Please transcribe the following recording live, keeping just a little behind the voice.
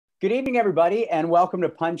Good evening, everybody, and welcome to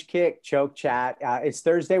Punch Kick Choke Chat. It's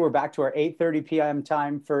Thursday. We're back to our 8:30 p.m.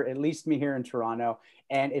 time for at least me here in Toronto.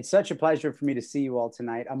 And it's such a pleasure for me to see you all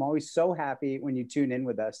tonight. I'm always so happy when you tune in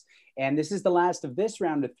with us. And this is the last of this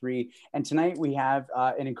round of three. And tonight we have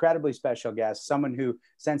an incredibly special guest, someone who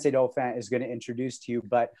Sensei Dauphin is going to introduce to you.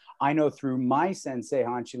 But I know through my Sensei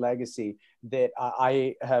Hanshi legacy that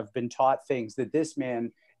I have been taught things that this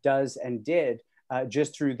man does and did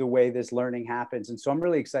just through the way this learning happens. And so I'm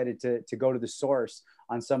really excited to go to the source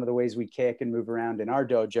on some of the ways we kick and move around in our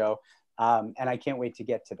dojo. And I can't wait to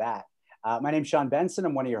get to that. My name's Sean Benson.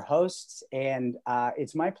 I'm one of your hosts. And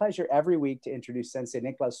it's my pleasure every week to introduce Sensei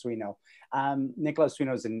Nicolas Suino. Nicolas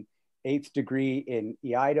Suino is an 8th degree in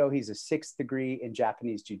Iaido. He's a 6th degree in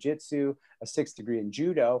Japanese Jiu-Jitsu, a 6th degree in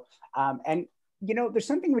Judo. And, you know, there's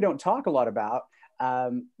something we don't talk a lot about.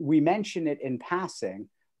 We mention it in passing,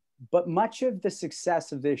 but much of the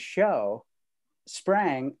success of this show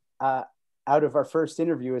sprang out of our first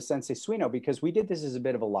interview with Sensei Suino, because we did this as a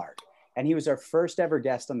bit of a lark. And he was our first ever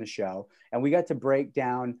guest on the show. And we got to break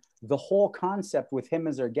down the whole concept with him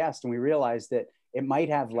as our guest. And we realized that it might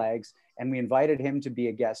have legs. And we invited him to be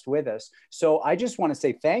a guest with us. So I just want to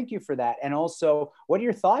say thank you for that. And also, what are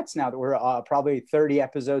your thoughts now that we're probably 30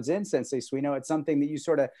 episodes in, Sensei Suino? It's something that you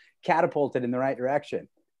sort of catapulted in the right direction.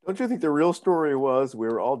 Don't you think the real story was we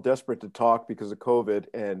were all desperate to talk because of COVID,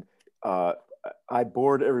 and I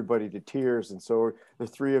bored everybody to tears. And so the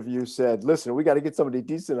three of you said, listen, we got to get somebody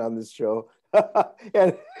decent on this show.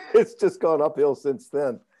 And it's just gone uphill since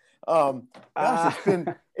then. Gosh,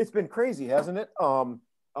 it's been crazy, hasn't it?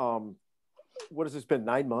 What has this been,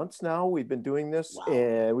 9 months now? We've been doing this. Wow.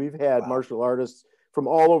 And we've had martial artists from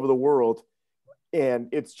all over the world. And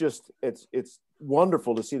it's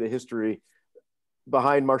wonderful to see the history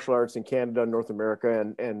behind martial arts in Canada and North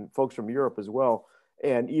America, and folks from Europe as well,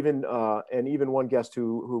 and even one guest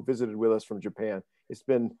who visited with us from Japan. It's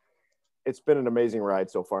been an amazing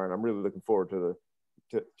ride so far, and I'm really looking forward to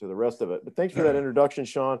the rest of it. But thanks for that introduction,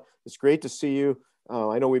 Sean. It's great to see you.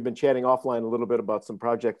 I know we've been chatting offline a little bit about some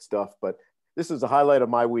project stuff, but this is the highlight of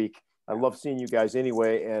my week. I love seeing you guys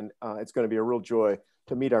anyway, and it's going to be a real joy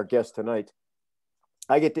to meet our guest tonight.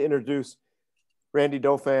 I get to introduce Randy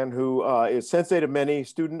Dauphin, who is sensei to many,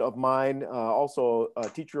 student of mine, also a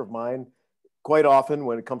teacher of mine quite often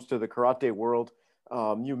when it comes to the karate world.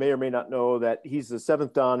 You may or may not know that he's the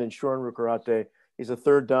 7th dan in Shorin-ryu Karate. He's a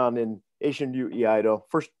 3rd dan in Eishin-ryu Iaido,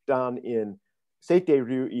 1st dan in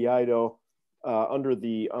Seitei-ryu Iaido under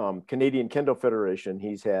the Canadian Kendo Federation.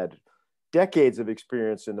 He's had decades of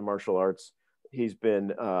experience in the martial arts. He's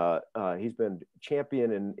been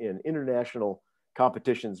champion in international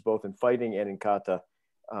competitions, both in fighting and in kata.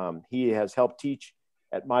 He has helped teach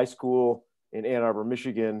at my school in Ann Arbor,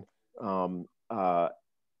 Michigan. And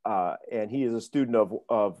he is a student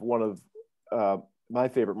of one of my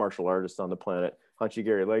favorite martial artists on the planet,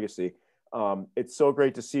 Hanshi Legacy. It's so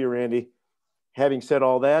great to see you, Randy. Having said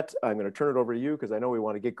all that, I'm going to turn it over to you because I know we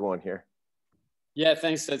want to get going here. Yeah,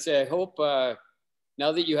 thanks, Sensei. I hope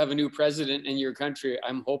now that you have a new president in your country,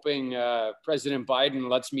 I'm hoping President Biden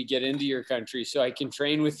lets me get into your country so I can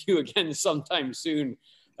train with you again sometime soon.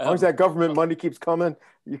 As long as that government money keeps coming,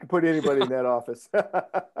 you can put anybody in that office.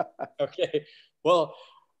 Okay. Well,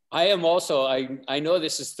 I am also, I know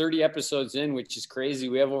this is 30 episodes in, which is crazy.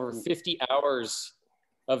 We have over 50 hours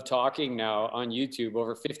of talking now on YouTube,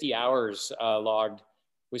 over 50 hours logged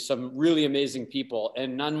with some really amazing people,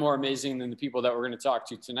 and none more amazing than the people that we're going to talk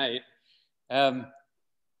to tonight.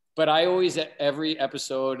 But I always, at every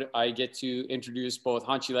episode, I get to introduce both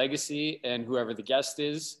Hanshi Legacy and whoever the guest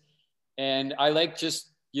is. And I like just,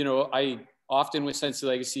 you know, I often with Sensei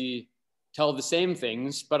Legacy tell the same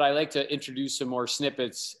things, but I like to introduce some more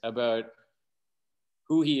snippets about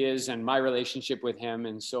who he is and my relationship with him.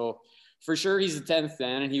 And so for sure, he's the 10th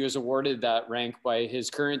dan, and he was awarded that rank by his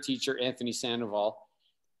current teacher, Anthony Sandoval.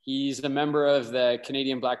 He's a member of the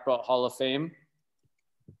Canadian Black Belt Hall of Fame.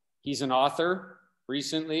 He's an author.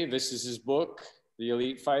 Recently, this is his book, The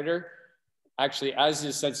Elite Fighter. Actually, as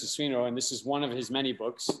is Sensei Suino, and this is one of his many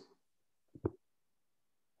books.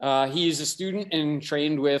 He's a student and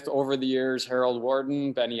trained with, over the years, Harold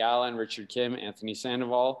Warden, Benny Allen, Richard Kim, Anthony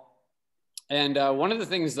Sandoval. And one of the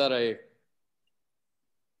things that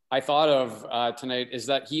I thought of tonight is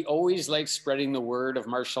that he always likes spreading the word of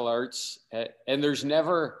martial arts, and there's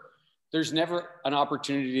never an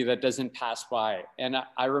opportunity that doesn't pass by. And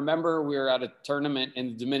I remember we were at a tournament in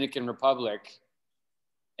the Dominican Republic,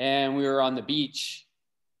 and we were on the beach,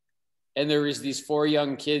 and there was these 4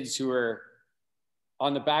 young kids who were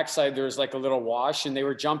on the backside. There was like a little wash, and they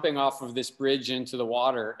were jumping off of this bridge into the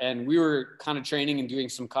water. And we were kind of training and doing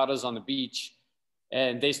some katas on the beach.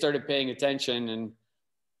 and they started paying attention, and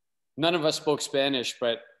none of us spoke Spanish,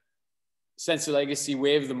 but Sense of Legacy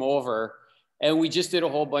waved them over, and we just did a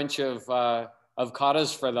whole bunch of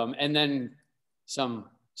katas for them, and then some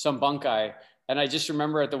bunkai. And I just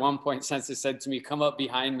remember at the one point, Sensei said to me, "Come up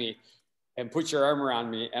behind me and put your arm around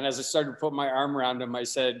me." And as I started to put my arm around him, I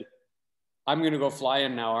said, "I'm going to go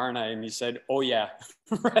flying now, aren't I?" And he said, "Oh yeah."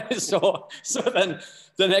 Right. So then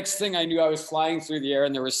the next thing I knew, I was flying through the air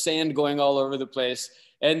and there was sand going all over the place.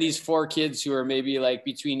 And these 4 kids who are maybe like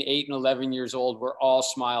between 8 and 11 years old were all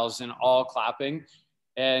smiles and all clapping.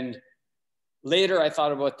 And later I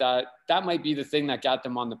thought about that. That might be the thing that got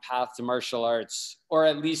them on the path to martial arts, or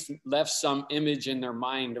at least left some image in their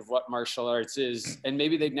mind of what martial arts is. And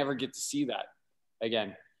maybe they'd never get to see that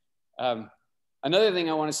again. Another thing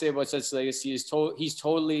I want to say about Sense of Legacy is he's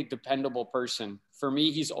totally dependable person. For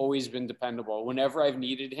me, he's always been dependable. Whenever I've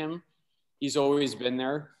needed him, he's always been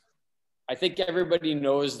there. I think everybody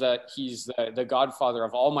knows that he's the godfather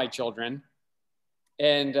of all my children.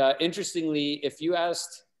 And interestingly, if you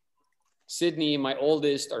asked Sydney, my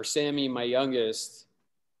oldest, or Sammy, my youngest,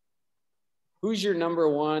 who's your number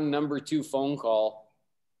 1, number 2 phone call?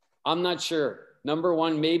 I'm not sure. Number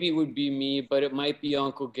 1 maybe would be me, but it might be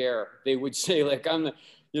Uncle Gare. They would say, like,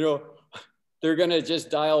 they're going to just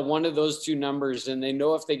dial one of those 2 numbers, and they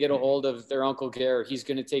know if they get a hold of their Uncle Gare, he's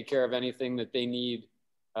going to take care of anything that they need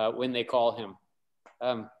when they call him.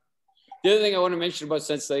 The other thing I want to mention about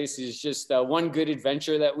Sense of Legacy is just one good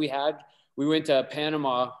adventure that we had. We went to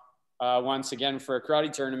Panama once again for a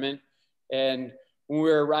karate tournament. And when we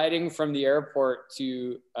were riding from the airport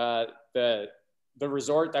to the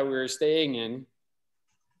resort that we were staying in,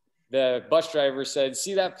 the bus driver said,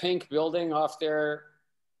 "See that pink building off there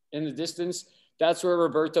in the distance? That's where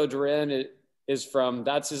Roberto Duran is from.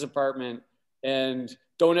 That's his apartment. And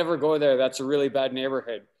don't ever go there. That's a really bad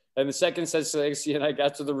neighborhood." And the second Sense of Legacy and I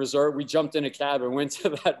got to the resort, we jumped in a cab and went to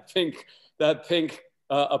that pink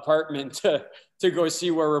apartment to go see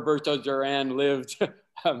where Roberto Duran lived.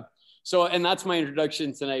 And that's my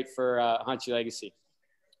introduction tonight for Hanchi Legacy.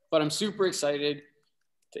 But I'm super excited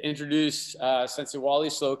to introduce Sensei Wally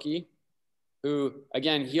Slocki, who,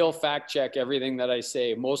 again, he'll fact check everything that I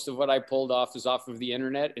say. Most of what I pulled off is off of the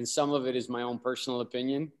internet, and some of it is my own personal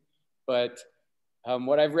opinion. But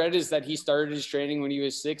what I've read is that he started his training when he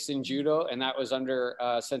was 6 in judo, and that was under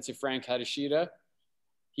Sensei Frank Hadashida.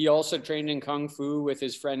 He also trained in Kung Fu with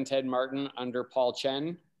his friend Ted Martin under Paul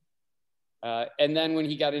Chen. And then when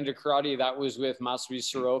he got into karate, that was with Masaru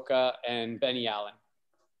Soroka and Benny Allen.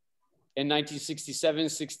 In 1967,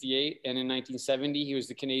 68, and in 1970, he was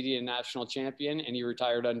the Canadian national champion and he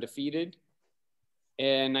retired undefeated.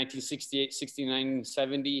 In 1968, 69,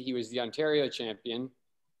 70, he was the Ontario champion.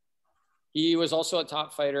 He was also a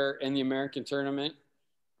top fighter in the American tournament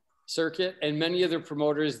circuit, and many other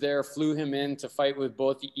promoters there flew him in to fight with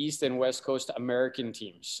both the East and West Coast American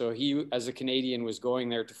teams. So he, as a Canadian, was going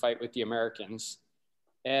there to fight with the Americans.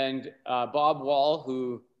 And Bob Wall,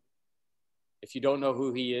 who, if you don't know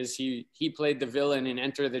who he is, he played the villain in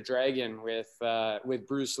Enter the Dragon with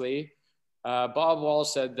Bruce Lee. Bob Wall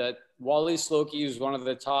said that Wally Slocki is one of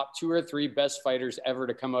the top 2 or 3 best fighters ever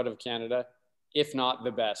to come out of Canada, if not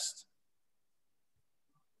the best.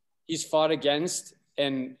 He's fought against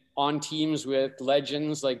and on teams with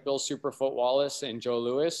legends like Bill Superfoot Wallace and Joe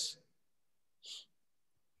Louis.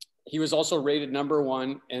 He was also rated number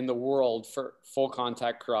 1 in the world for full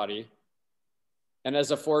contact karate. And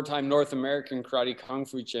as a 4-time North American karate Kung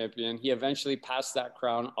Fu champion, he eventually passed that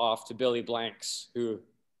crown off to Billy Blanks, who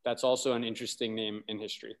that's also an interesting name in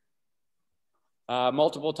history.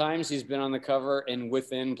 Multiple times he's been on the cover and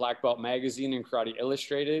within Black Belt Magazine and Karate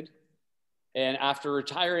Illustrated. And after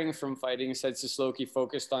retiring from fighting, Sensei Slocki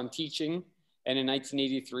focused on teaching. And in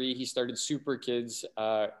 1983, he started Super Kids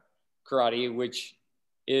Karate, which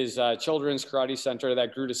is a children's karate center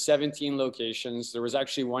that grew to 17 locations. There was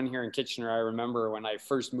actually one here in Kitchener, I remember when I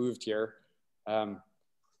first moved here. And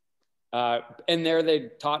there they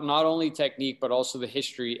taught not only technique, but also the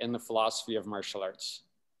history and the philosophy of martial arts.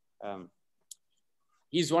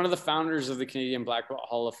 He's one of the founders of the Canadian Black Belt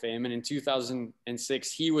Hall of Fame. And in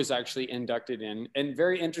 2006, he was actually inducted in. And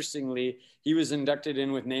very interestingly, he was inducted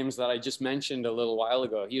in with names that I just mentioned a little while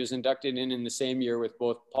ago. He was inducted in the same year with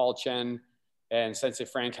both Paul Chen and Sensei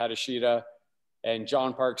Frank Hadashida and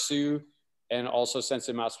John Park Soo, and also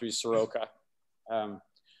Sensei Masaru Soroka.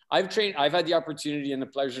 I've had the opportunity and the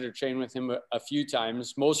pleasure to train with him a few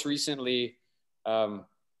times. Most recently,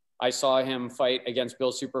 I saw him fight against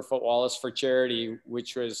Bill Superfoot Wallace for charity,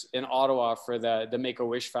 which was in Ottawa for the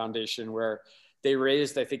Make-A-Wish Foundation, where they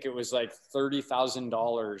raised, I think it was like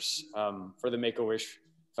 $30,000 for the Make-A-Wish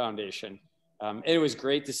Foundation. It was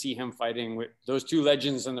great to see him fighting with those two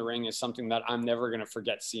legends in the ring. Is something that I'm never going to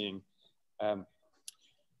forget seeing.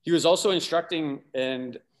 He was also instructing,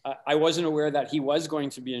 and I wasn't aware that he was going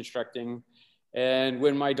to be instructing. And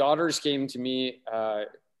when my daughters came to me,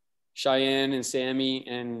 Cheyenne and Sammy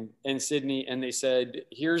and Sydney, and they said,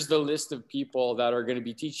 here's the list of people that are going to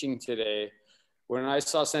be teaching today. When I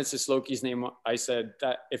saw Sensei Slocki's name, I said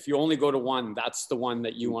that if you only go to one, that's the one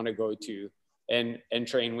that you want to go to and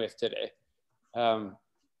train with today.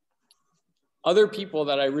 Other people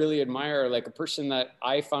that I really admire, like a person that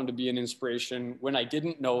I found to be an inspiration when I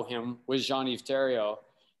didn't know him, was Jean-Yves Theriault.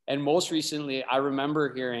 And most recently, I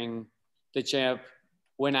remember hearing the champ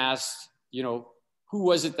when asked, you know, who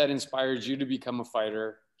was it that inspired you to become a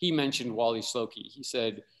fighter? He mentioned Wally Slocki. He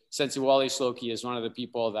said, Sensei Wally Slocki is one of the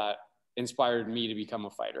people that inspired me to become a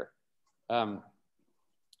fighter.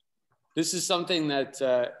 This is something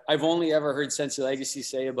that I've only ever heard Sensei Legacy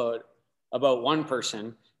say about one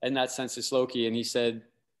person, and that's Sensei Slocki. And he said,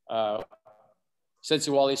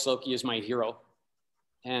 Sensei Wally Slocki is my hero.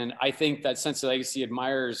 And I think that Sensei Legacy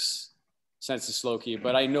admires Sensei Slocki,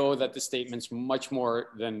 but I know that the statement's much more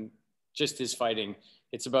than just his fighting.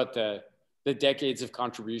 It's about the decades of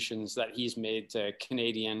contributions that he's made to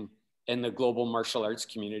Canadian and the global martial arts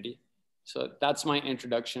community. So that's my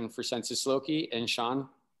introduction for Sensei Slocki. And Sean,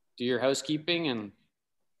 do your housekeeping and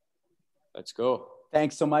let's go.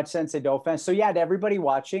 Thanks so much, Sensei Dauphin. So yeah, to everybody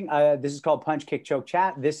watching, this is called Punch, Kick, Choke,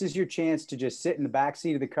 Chat. This is your chance to just sit in the back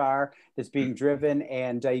seat of the car that's being driven,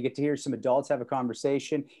 and you get to hear some adults have a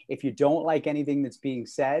conversation. If you don't like anything that's being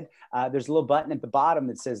said, there's a little button at the bottom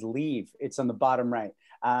that says leave. It's on the bottom right,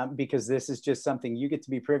 because this is just something you get to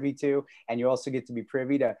be privy to, and you also get to be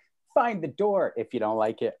privy to find the door if you don't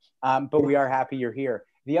like it. But we are happy you're here.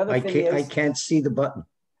 The other thing is, I can't see the button.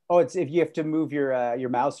 Oh, it's if you have to move your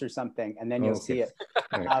mouse or something, and then you'll see it.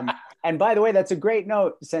 Right. And by the way, that's a great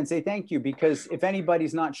note, Sensei. Thank you, because if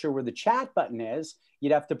anybody's not sure where the chat button is,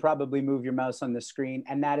 you'd have to probably move your mouse on the screen,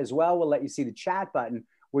 and that as well will let you see the chat button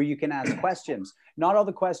where you can ask questions. Not all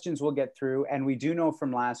the questions will get through, and we do know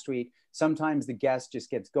from last week, sometimes the guest just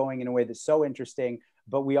gets going in a way that's so interesting,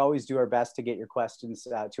 but we always do our best to get your questions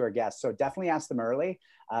to our guests. So definitely ask them early,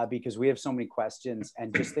 because we have so many questions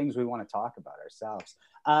and just things we want to talk about ourselves.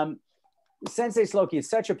 Sensei Slocki, it's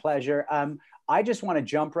such a pleasure. I just want to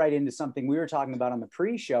jump right into something we were talking about on the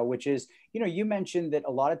pre-show, which is, you know, you mentioned that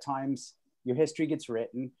a lot of times your history gets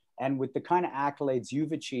written, and with the kind of accolades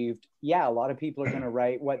you've achieved, yeah, a lot of people are going to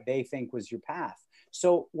write what they think was your path.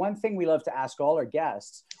 So one thing we love to ask all our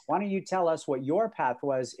guests, why don't you tell us what your path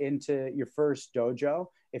was into your first dojo,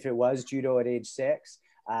 if it was judo at age 6,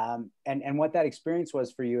 and what that experience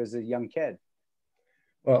was for you as a young kid?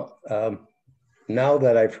 Well, now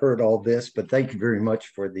that I've heard all this, but thank you very much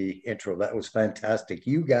for the intro. That was fantastic.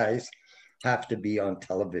 You guys have to be on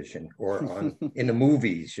television or on in the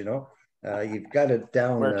movies, you know. You've got it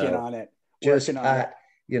down. Working on it. Just Pat,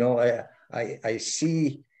 you know, I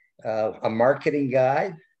see a marketing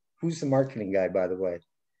guy. Who's the marketing guy, by the way?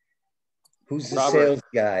 Who's the sales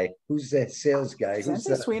guy? Who's the sales guy?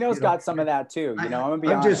 Sensei Suino's got some of that too. You know, I'm gonna be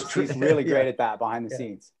honest. He's really great at that behind the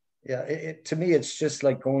scenes. Yeah, to me, it's just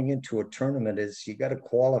like going into a tournament. Is you got to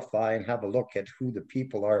qualify and have a look at who the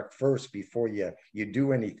people are first before you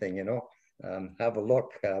do anything. You know, have a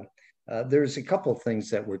look. There's a couple of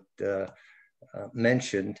things that were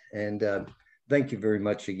mentioned, and thank you very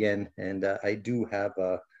much again. And I do have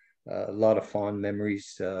a lot of fond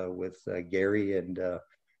memories with Gary and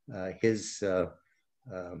his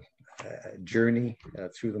journey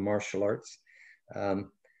through the martial arts.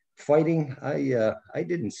 Fighting, I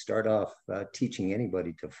didn't start off teaching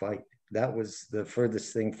anybody to fight. That was the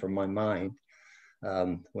furthest thing from my mind.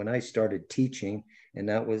 When I started teaching, and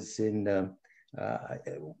that was in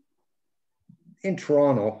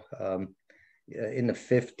Toronto in the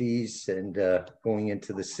 50s and going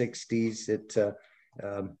into the 60s.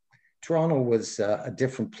 Toronto was a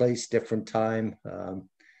different place, different time.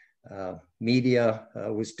 Media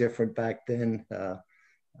was different back then.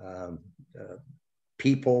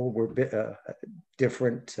 People were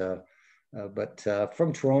different, but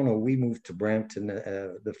from Toronto, we moved to Brampton.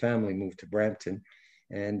 The family moved to Brampton,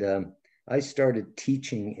 and I started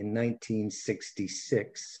teaching in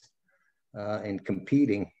 1966 and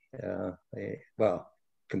competing.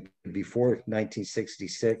 Before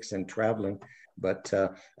 1966 and traveling, but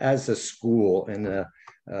as a school. And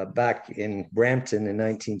back in Brampton in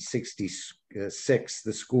 1966,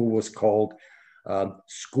 the school was called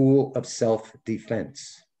School of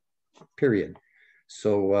Self-Defense, period.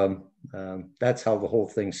 So that's how the whole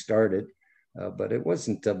thing started. But it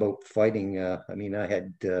wasn't about fighting. I mean, I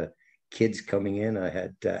had kids coming in, I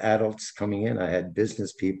had adults coming in, I had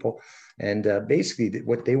business people. And basically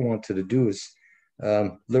what they wanted to do is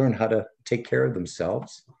learn how to take care of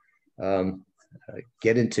themselves,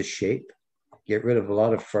 get into shape, get rid of a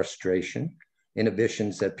lot of frustration,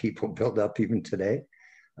 inhibitions that people build up even today.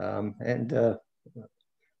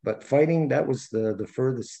 But fighting, that was the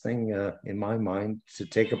furthest thing in my mind to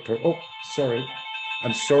take a oh, sorry.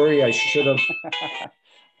 I'm sorry, I should have.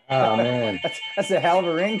 Oh, man. That's a hell of a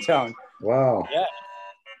ringtone. Wow. Yeah.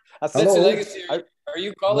 Hello? Legacy. Are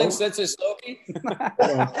you calling XXIX Slocki?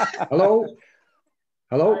 Hello?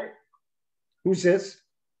 Hello? Who's this?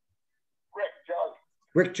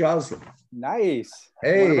 Rick Joslin. Nice.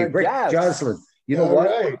 Hey, Rick Joslin. You know what?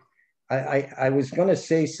 Right. I was going to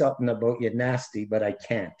say something about you nasty, but I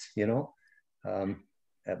can't, you know,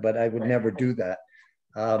 but I would never do that.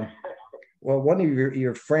 Well, one of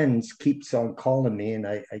your friends keeps on calling me, and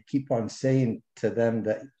I keep on saying to them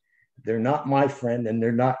that they're not my friend and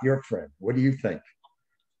they're not your friend. What do you think?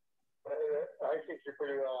 I think you're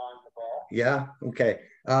pretty well on the ball. Yeah. Okay.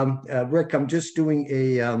 Rick, I'm just doing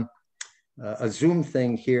a Zoom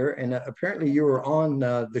thing here, and apparently you were on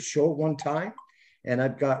the show one time. And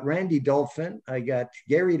I've got Randy Dolphin, I got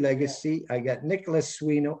Gary Legacy, I got Nicholas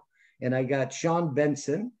Swino, and I got Sean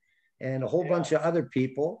Benson, and a whole bunch of other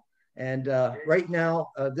people. And right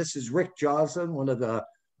now, this is Rick Joslin, one of the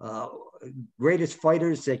greatest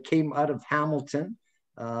fighters that came out of Hamilton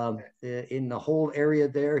in the whole area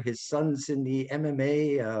there. His son's in the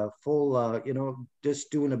MMA, full, you know,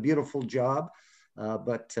 just doing a beautiful job.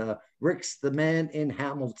 But Rick's the man in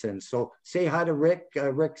Hamilton. So say hi to Rick.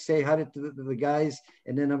 Rick, say hi to the guys,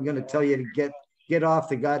 and then I'm going to tell you to get off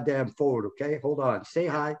the goddamn phone, okay? Hold on. Say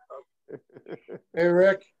hi. Hey,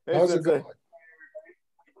 Rick. How's it going?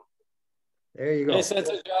 There you go. Hey,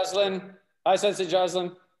 XXIX Joslin. Hi, XXIX Joslin.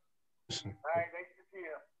 Hi, nice to see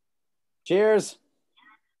you. Cheers.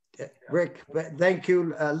 Rick, thank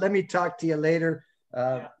you. Let me talk to you later.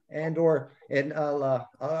 And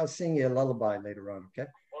I'll sing you a lullaby later on, okay?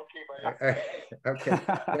 Okay, bye. Okay.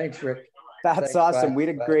 Thanks, Rick. That's Thanks, awesome. bye. We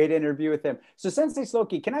had a great interview with him. So Sensei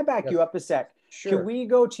Slocki, can I back you up a sec? Sure. Can we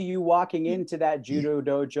go to you walking into that judo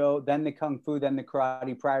dojo, then the kung fu, then the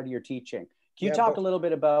karate prior to your teaching? Can you talk a little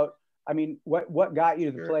bit about, I mean, what got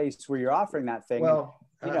you to the place where you're offering that thing? Well,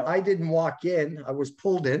 you know, I didn't walk in. I was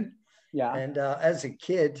pulled in. Yeah. And as a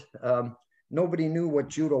kid, nobody knew what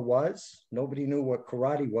judo was. Nobody knew what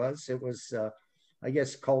karate was. It was, I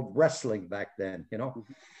guess, called wrestling back then, you know.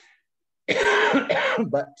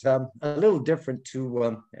 But a little different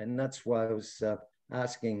to, and that's why I was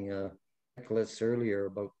asking Nicholas earlier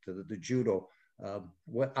about the judo.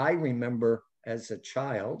 What I remember as a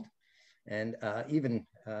child and even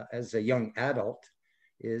as a young adult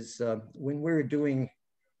is when we were doing,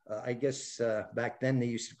 I guess back then they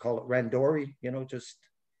used to call it randori, you know, just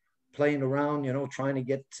playing around, you know, trying to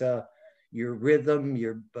get your rhythm,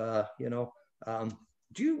 your, you know.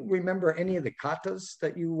 Do you remember any of the katas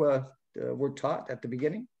that you were taught at the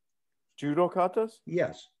beginning? Judo katas?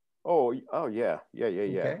 Yes. Oh yeah.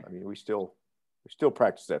 Okay. I mean, we still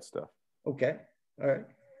practice that stuff. Okay. All right.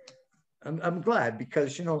 I'm glad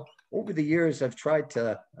because, you know, over the years, I've tried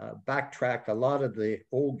to backtrack a lot of the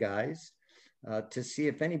old guys to see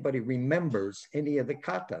if anybody remembers any of the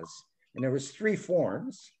katas. And there was 3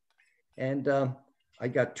 forms, and I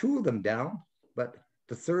got 2 of them down, but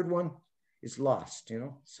the third one is lost, you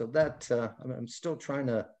know. So that I'm still trying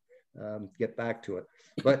to get back to it.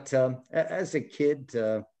 But as a kid,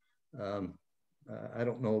 I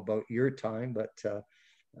don't know about your time, but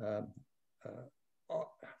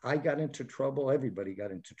I got into trouble. Everybody got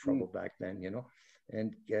into trouble back then, you know.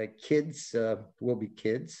 And kids will be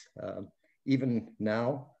kids. Even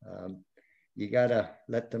now, you gotta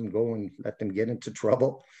let them go and let them get into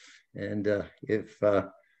trouble. And if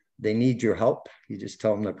they need your help, you just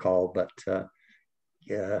tell them to call. But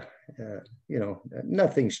you know,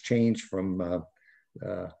 nothing's changed from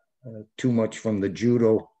too much from the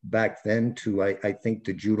judo back then to I think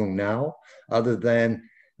the judo now, other than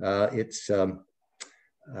it's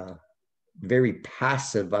very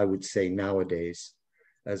passive, I would say, nowadays,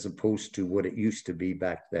 as opposed to what it used to be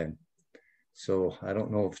back then. So I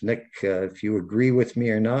don't know if Nick, if you agree with me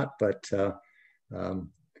or not, but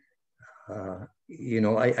you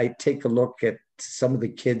know, I take a look at some of the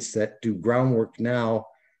kids that do groundwork now.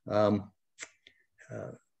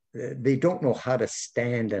 They don't know how to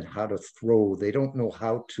stand and how to throw. They don't know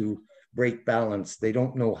how to break balance. They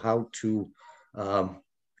don't know how to,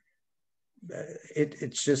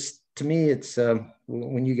 it's just, to me, it's,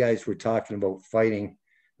 when you guys were talking about fighting,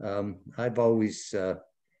 I've always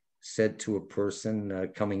said to a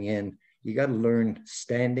person coming in, you got to learn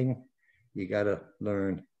standing, you got to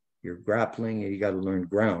learn your grappling, and you got to learn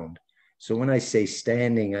ground. So when I say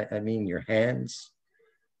standing, I mean your hands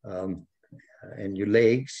and your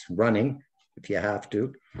legs, running if you have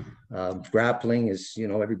to. Grappling is, you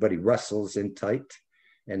know, everybody wrestles in tight,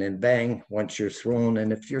 and then bang once you're thrown.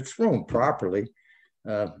 And if you're thrown properly,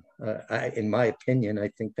 in my opinion, I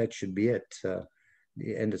think that should be it.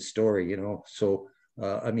 The end of story, you know. So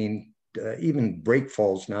I mean, even break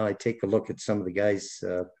falls now. I take a look at some of the guys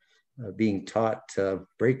being taught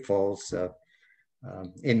break falls.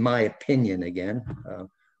 In my opinion, again,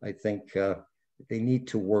 I think they need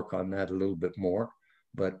to work on that a little bit more.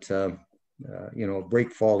 But you know,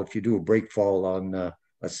 break fall. If you do a break fall on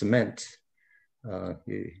a cement,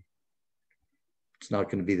 it's not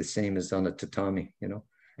going to be the same as on a tatami, you know.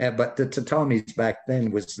 But the tatamis back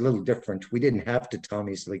then was a little different. We didn't have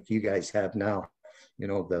tatamis like you guys have now, you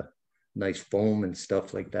know, the nice foam and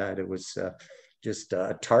stuff like that. It was just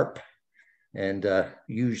a tarp, and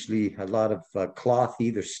usually a lot of cloth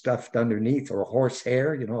either stuffed underneath or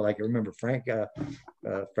horsehair, you know, like I remember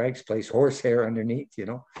Frank's place, horsehair underneath, you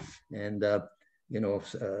know, and, you know,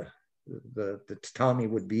 the tatami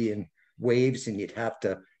would be in waves, and you'd have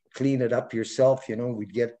to clean it up yourself. You know,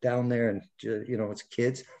 we'd get down there and, you know, as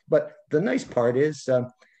kids. But the nice part is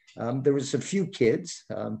there was a few kids,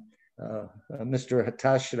 Mr.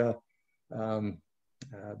 Hatashira,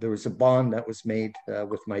 there was a bond that was made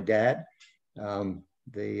with my dad.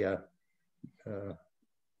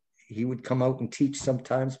 He would come out and teach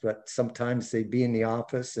sometimes, but sometimes they'd be in the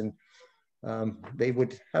office, and they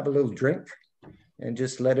would have a little drink and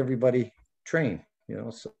just let everybody train, you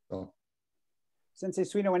know. So Sensei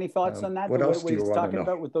Suino, any thoughts on that? What else what do you he's want to talking know?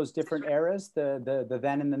 about with those different eras, the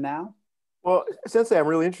then and the now? Well, Sensei, I'm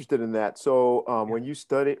really interested in that. So when you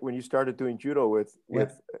started doing judo with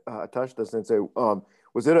Tashita Sensei,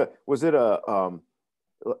 was it a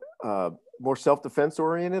more self-defense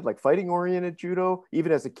oriented, like fighting oriented judo,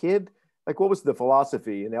 even as a kid? Like, what was the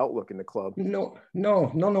philosophy and outlook in the club? No.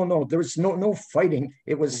 There was no fighting.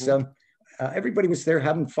 It was everybody was there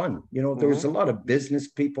having fun. You know, there was a lot of business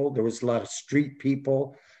people. There was a lot of street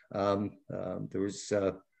people. There was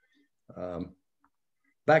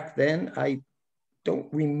back then, I don't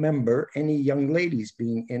remember any young ladies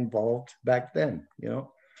being involved back then, you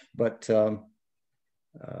know, but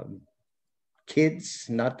kids,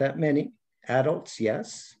 not that many. Adults,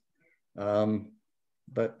 yes.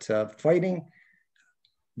 But fighting,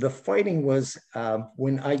 the fighting was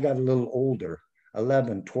when I got a little older,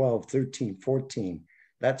 11, 12, 13, 14.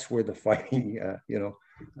 That's where the fighting, you know,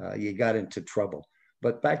 you got into trouble.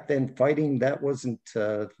 But back then, fighting, that wasn't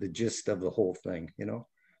the gist of the whole thing, you know.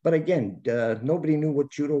 But again, nobody knew what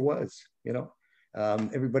judo was, you know.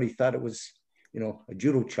 Everybody thought it was, you know, a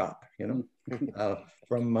judo chop, you know,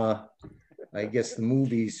 from, I guess, the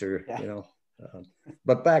movies or, you know.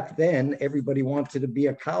 But back then, everybody wanted to be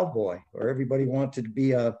a cowboy, or everybody wanted to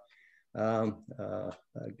be a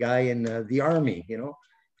guy in the army, you know,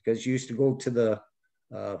 because you used to go to the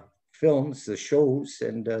films, the shows,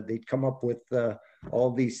 and they'd come up with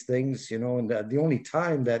all these things, you know. And the only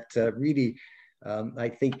time that really, I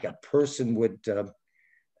think a person would,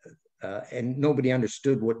 and nobody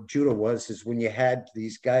understood what judo was, is when you had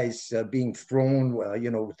these guys being thrown,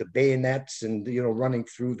 you know, with the bayonets and, you know, running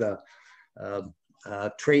through the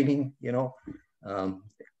training, you know,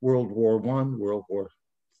 World War I, World War,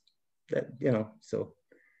 that, you know, so.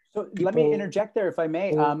 So let me interject there, if I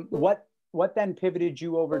may. What then pivoted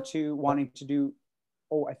you over to wanting to do,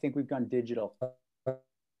 oh, I think we've gone digital.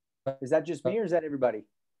 Is that just me or is that everybody?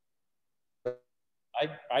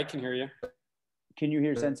 I can hear you. Can you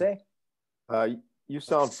hear Sensei? You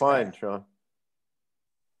sound fine, Sean.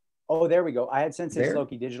 Oh, there we go. I had Sensei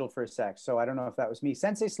Slocki digital for a sec, so I don't know if that was me.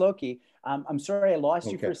 Sensei Slocki, I'm sorry I lost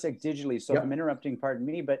you for a sec digitally, so if I'm interrupting, pardon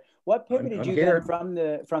me. But what pivoted you then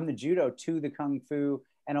from the judo to the kung fu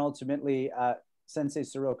and ultimately Sensei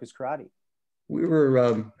Soroka's karate? We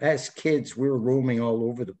were, as kids, we were roaming all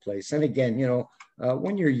over the place. And again, you know,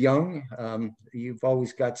 when you're young, you've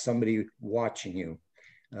always got somebody watching you.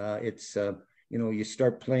 It's, you know, you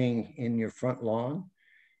start playing in your front lawn,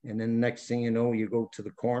 and then next thing you know, you go to the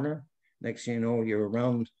corner. Next thing you know, you're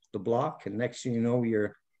around the block, and next thing you know,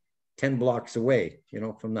 you're 10 blocks away, you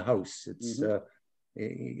know, from the house. It's,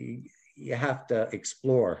 you have to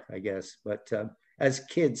explore, I guess. But as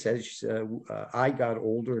kids, as I got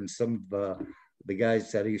older, and some of the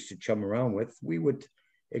guys that I used to chum around with, we would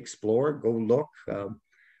explore, go look.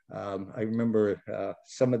 I remember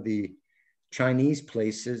some of the Chinese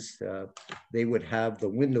places, they would have the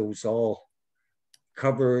windows all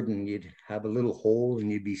covered, and you'd have a little hole,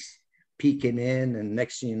 and you'd be peeking in, and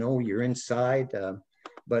next thing you know, you're inside.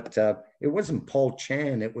 but it wasn't Paul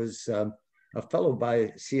Chan. It was a fellow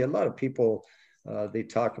by, see, a lot of people, they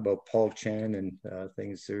talk about Paul Chan and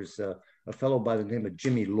things. There's a fellow by the name of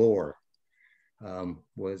Jimmy Lore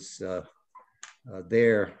was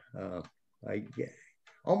there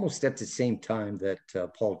almost at the same time that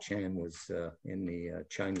Paul Chan was in the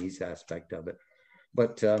Chinese aspect of it.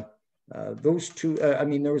 But those two, I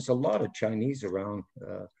mean, there was a lot of Chinese around,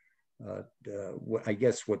 I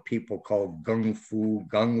guess what people call gung fu,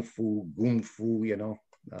 you know,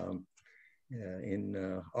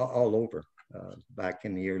 in all over back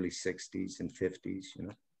in the early 60s and 50s, you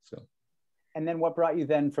know, so. And then what brought you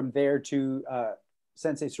then from there to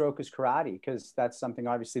Sensei Soroka's karate? Because that's something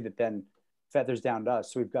obviously that then feathers down to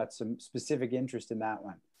us. So we've got some specific interest in that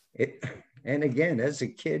one. And again, as a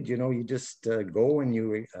kid, you know, you just go and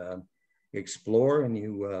you explore, and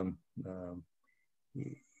you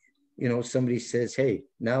know, somebody says, hey,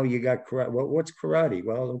 now you got karate. Well, what's karate?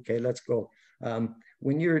 Well, okay, let's go.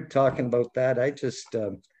 When you're talking about that, I just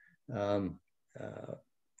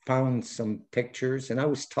found some pictures, and I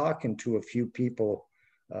was talking to a few people.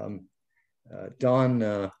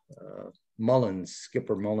 Don Mullins,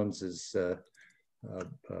 Skipper Mullins's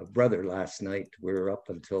brother, last night. We were up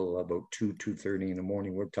until about 2:30 in the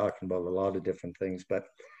morning. We're talking about a lot of different things, but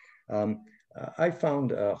I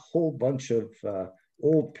found a whole bunch of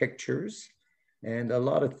old pictures and a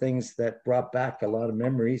lot of things that brought back a lot of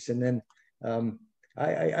memories. And then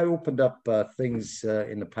I opened up things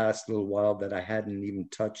in the past little while that I hadn't even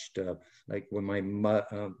touched, like when my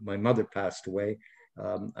mother passed away.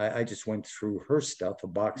 I just went through her stuff, a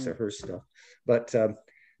box of her stuff. But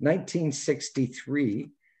 1963,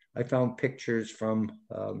 I found pictures from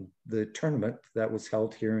the tournament that was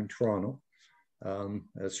held here in Toronto,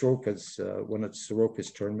 Soroka's, one of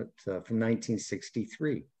Soroka's tournament from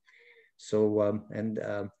 1963. So,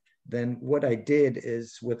 then what I did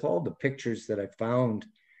is, with all the pictures that I found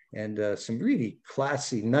and some really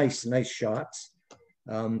classy, nice shots,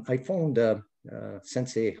 I phoned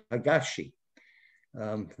Sensei Hagashi.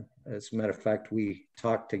 As a matter of fact, we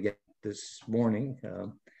talked again this morning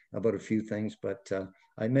about a few things, but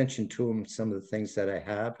I mentioned to him some of the things that I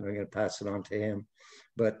have, and I'm going to pass it on to him.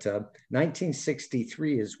 But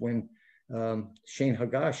 1963 is when Shane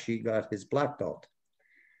Hagashi got his black belt.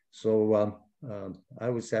 So I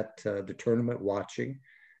was at the tournament watching,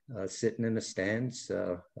 sitting in the stands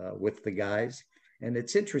with the guys. And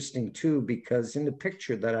it's interesting too, because in the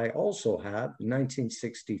picture that I also have, in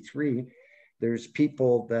 1963, there's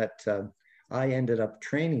people that I ended up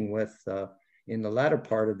training with in the latter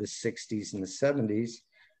part of the 60s and the 70s.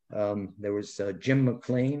 There was Jim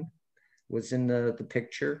McLean was in the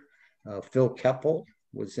picture. Phil Keppel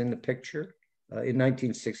was in the picture in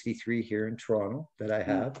 1963 here in Toronto that I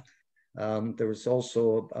have. There was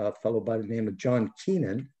also a fellow by the name of John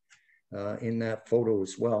Keenan in that photo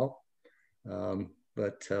as well.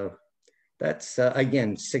 But that's,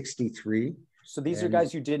 again, 63. So these are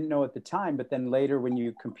guys you didn't know at the time, but then later when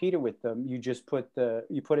you competed with them, you just put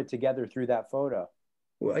it together through that photo.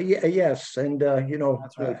 Well, yeah, yes. And, you know,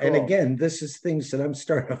 really cool. And again, this is things that I'm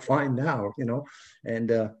starting to find now, you know,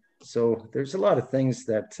 and so there's a lot of things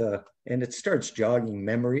that, and it starts jogging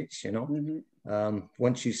memories, you know. Mm-hmm.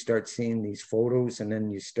 Once you start seeing these photos and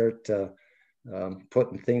then you start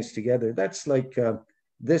putting things together, that's like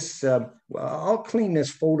this, I'll clean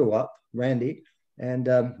this photo up, Randy, and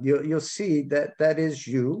you'll see that that is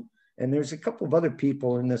you. And there's a couple of other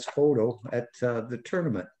people in this photo at the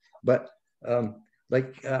tournament. But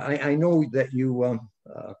I know that you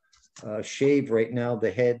shave right now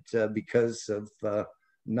the head because of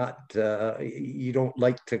you don't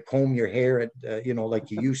like to comb your hair, you know,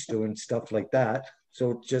 like you used to and stuff like that.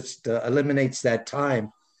 So it just eliminates that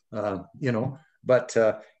time, you know. But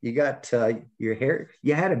you got your hair,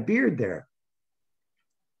 you had a beard there.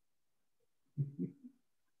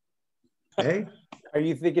 Hey, are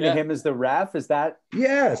you thinking of him as the ref? Is that?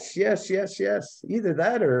 Yes. Either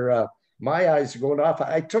that or my eyes are going off.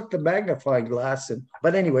 I took the magnifying glass,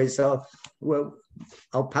 but anyways, I'll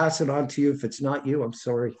pass it on to you if it's not you. I'm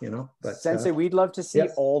sorry, you know. But Sensei, we'd love to see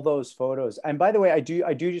all those photos. And by the way, I do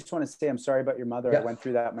just want to say I'm sorry about your mother. I went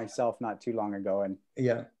through that myself not too long ago, and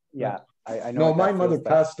I know. No, my mother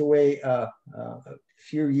passed away a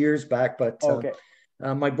few years back, but okay.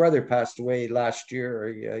 My brother passed away last year or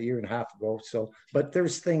a year and a half ago. So, but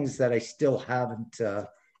there's things that I still haven't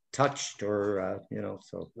touched or, you know,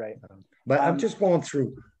 so. Right. But I'm just going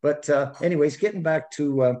through. But anyways, getting back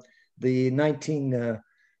to the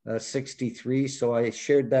 1963. So I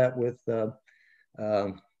shared that with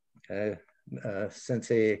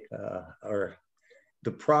Sensei, or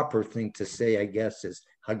the proper thing to say, I guess, is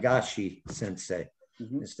Hagashi Sensei.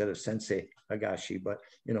 instead of Sensei Higashi. But,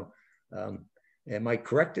 am I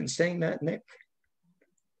correct in saying that, Nick?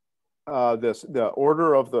 The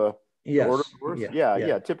order of the yes. order of words?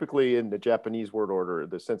 Yeah. Typically in the Japanese word order,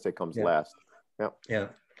 the Sensei comes last. Yeah.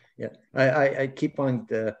 I keep on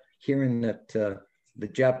hearing that the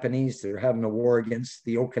Japanese, they're having a war against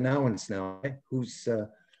the Okinawans now.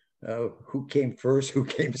 Who came first, who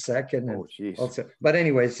came second, and also, but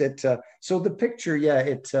anyways, so the picture,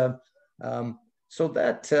 so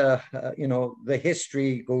that the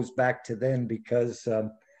history goes back to then, because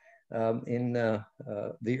in the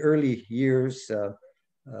early years there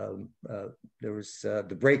was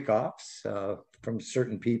the break-offs from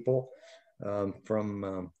certain people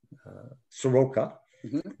from Soroka.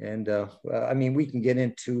 And I mean, we can get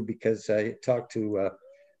into, because I talked to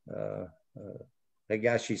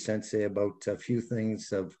Higashi Sensei about a few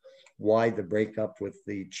things of why the breakup with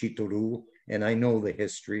the Chitoru, and I know the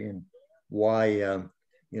history and why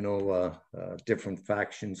different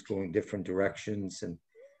factions going different directions, and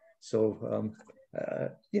so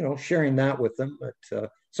sharing that with them. But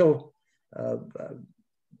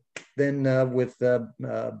then with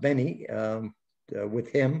Benny,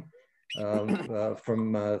 with him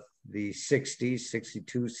from the 60s,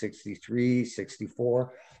 62, 63,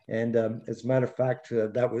 64. And as a matter of fact,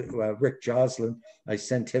 that was Rick Joslin. I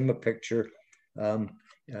sent him a picture.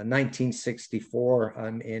 1964,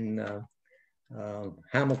 I'm in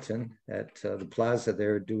Hamilton at the plaza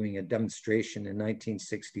there doing a demonstration in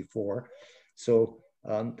 1964. So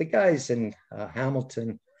the guys in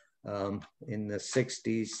Hamilton in the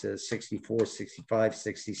 60s, 64, 65,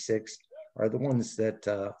 66, are the ones that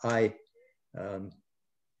I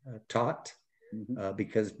taught,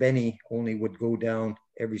 because Benny only would go down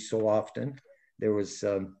every so often. There was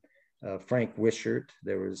Frank Wishart,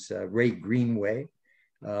 there was Ray Greenway.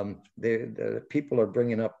 The people are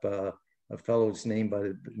bringing up a fellow's name by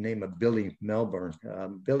the name of Billy Melbourne.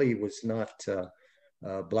 Billy was not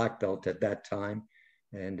black belt at that time,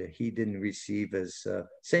 and he didn't receive as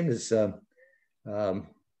same as. Do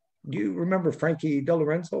you remember Frankie De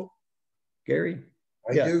Lorenzo, Gary?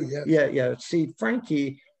 I do, yes. Yeah. See,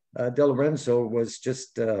 Frankie De Lorenzo was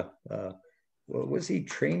just. Was he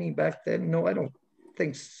training back then? No, I don't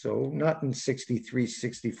think so. Not in 63,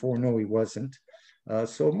 64. No, he wasn't.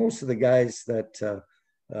 So most of the guys that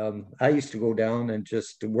I used to go down and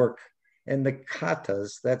just work, and the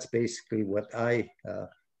katas, that's basically what I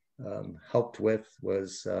helped with,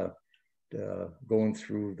 was going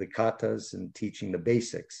through the katas and teaching the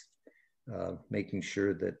basics, making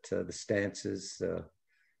sure that the stances,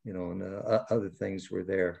 and other things were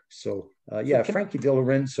there. So Frankie De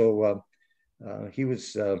Lorenzo, he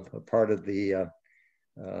was a part of the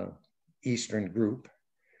Eastern group.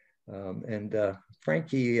 And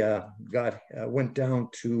Frankie went down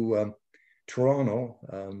to Toronto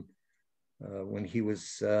when he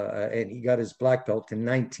was, and he got his black belt in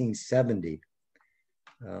 1970.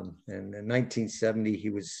 And in 1970, he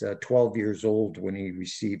was 12 years old when he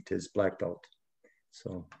received his black belt.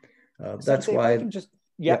 So that's why.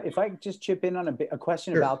 If I could just chip in on a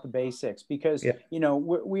question about the basics, because,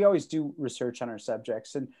 we always do research on our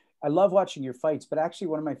subjects, and I love watching your fights, but actually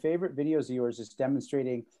one of my favorite videos of yours is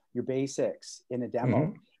demonstrating your basics in a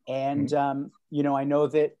demo. And, I know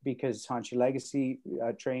that because Hanshi Legacy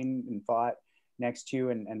trained and fought next to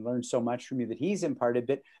you and learned so much from you that he's imparted,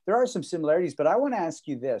 but there are some similarities. But I want to ask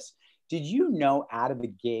you this. Did you know out of the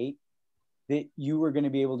gate that you were going to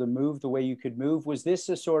be able to move the way you could move? Was this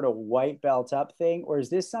a sort of white belt up thing? Or is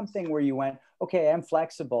this something where you went, okay, I'm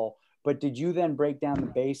flexible, but did you then break down the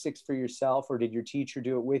basics for yourself, or did your teacher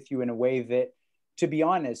do it with you in a way that, to be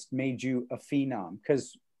honest, made you a phenom?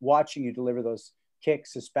 Because watching you deliver those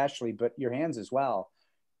kicks especially, but your hands as well,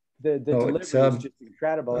 the delivery is just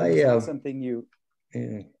incredible. It's not something you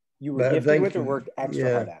were gifted with or worked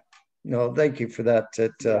extra hard at. No, thank you for that.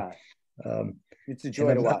 It's a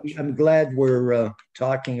joy to watch. I'm glad we're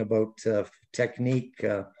talking about technique.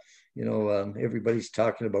 Everybody's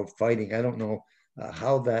talking about fighting. I don't know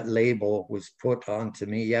how that label was put onto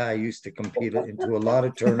me. Yeah, I used to compete into a lot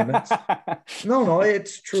of tournaments. No,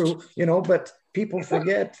 it's true. But people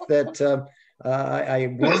forget that I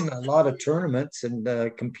won a lot of tournaments and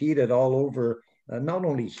competed all over, not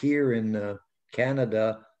only here in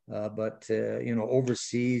Canada, but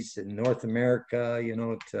overseas in North America.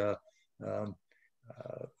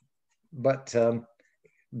 But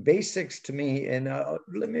basics to me, and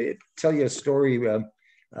let me tell you a story.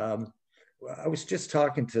 I was just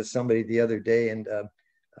talking to somebody the other day, and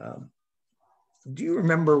do you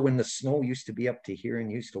remember when the snow used to be up to here and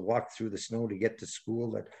you used to walk through the snow to get to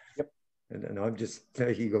school? Yep. And I'm just,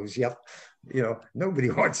 he goes, yep. Nobody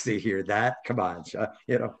wants to hear that. Come on.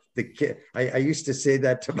 The kid, I used to say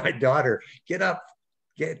that to my daughter, get up,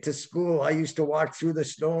 get to school. I used to walk through the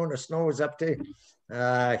snow and the snow was up to,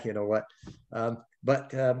 you know what?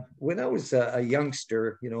 But when I was a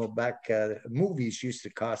youngster, back, movies used to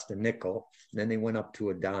cost a nickel, and then they went up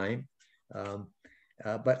to a dime.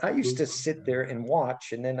 But I used to sit there and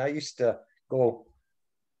watch, and then I used to go,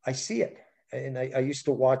 I see it. And I used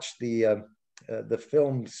to watch the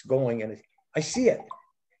films going, and I see it.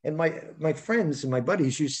 And my friends and my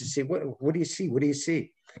buddies used to say, what do you see? What do you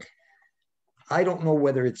see? I don't know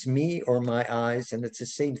whether it's me or my eyes. And it's the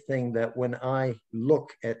same thing that when I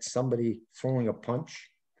look at somebody throwing a punch,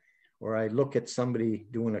 or I look at somebody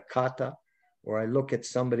doing a kata, or I look at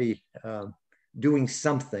somebody doing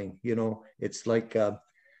something, it's like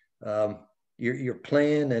you're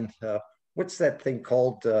playing, and what's that thing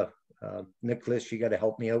called, Nicholas? You got to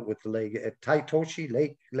help me out with the leg. Taitoshi,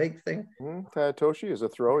 leg thing? Taitoshi is a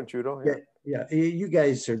throw in judo. Yeah. You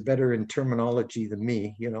guys are better in terminology than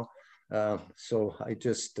me, so I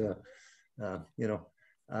just,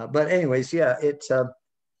 but anyways, yeah, it's,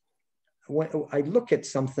 when I look at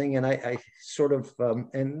something and I sort of,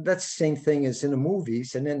 and that's the same thing as in the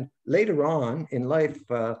movies. And then later on in life,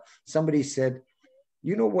 somebody said,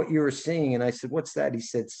 you know what you were seeing? And I said, what's that? He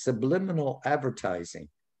said, subliminal advertising.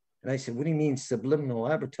 And I said, what do you mean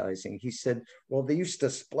subliminal advertising? He said, well, they used to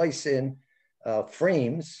splice in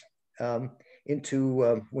frames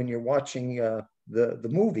into when you're watching the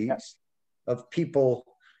movies of people,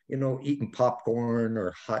 eating popcorn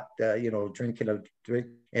or hot, drinking a drink.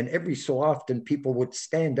 And every so often people would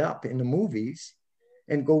stand up in the movies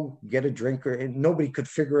and go get a drink, and nobody could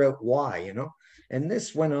figure out why, And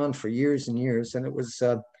this went on for years and years. And it was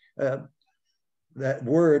that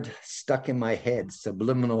word stuck in my head,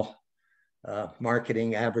 subliminal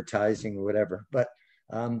marketing, advertising, or whatever. But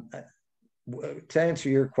to answer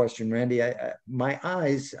your question, Randy, my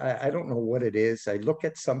eyes, I don't know what it is. I look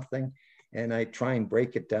at something and I try and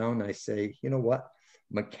break it down. I say, you know what?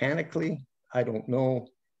 Mechanically, I don't know.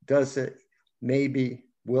 Does it? Maybe.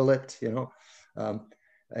 Will it?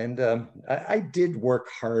 I did work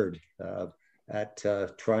hard at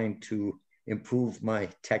trying to improve my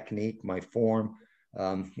technique, my form.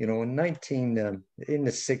 In the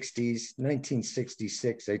 60s,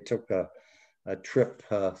 1966, I took a trip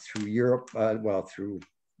through Europe,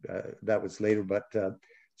 that was later, but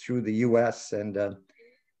through the US. And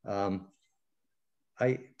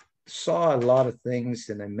I saw a lot of things,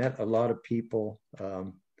 and I met a lot of people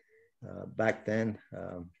back then.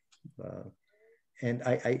 And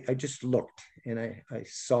I just looked, and I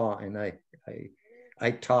saw, and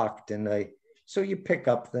I talked, and so you pick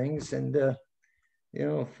up things, and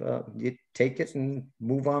you take it and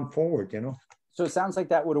move on forward, So it sounds like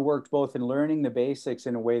that would have worked both in learning the basics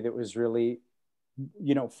in a way that was really,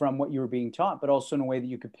 from what you were being taught, but also in a way that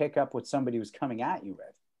you could pick up what somebody was coming at you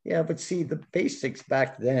with. Yeah, but see, the basics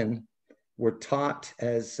back then were taught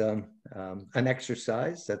as an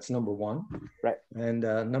exercise. That's number one. Right. And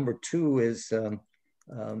number two is, and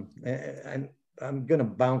I'm going to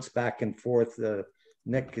bounce back and forth.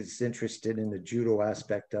 Nick is interested in the judo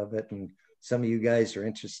aspect of it, and some of you guys are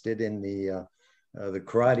interested in the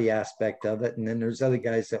karate aspect of it. And then there's other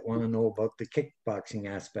guys that want to know about the kickboxing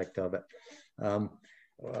aspect of it.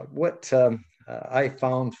 What I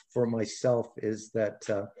found for myself is that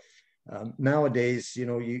nowadays,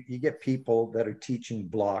 you get people that are teaching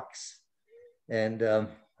blocks, and a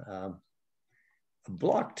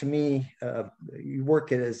block to me, you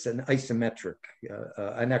work it as an isometric,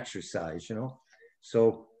 an exercise,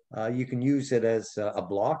 So you can use it as a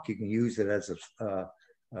block, you can use it as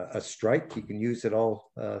a strike, you can use it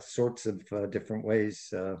all sorts of different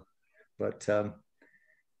ways. But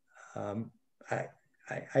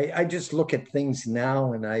I just look at things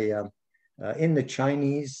now, and I in the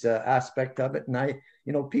Chinese aspect of it, and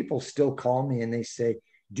people still call me and they say,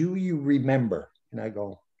 do you remember? And I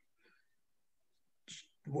go,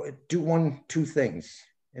 do two things.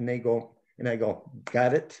 And I go,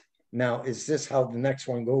 got it. Now, is this how the next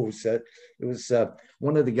one goes? It was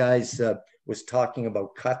one of the guys was talking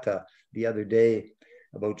about kata the other day,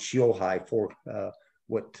 about shiohai, for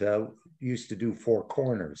what used to do four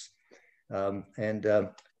corners.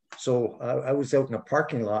 So I was out in a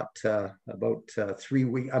parking lot about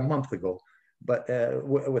a month ago, but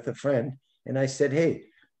with a friend, and I said, hey,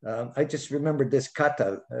 I just remembered this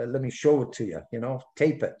kata. Let me show it to you,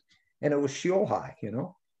 tape it. And it was shiohai,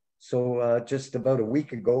 So just about a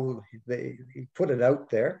week ago, he put it out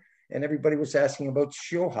there, and everybody was asking about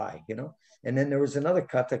shiohai, And then there was another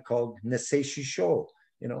kata called Nesei Shisho,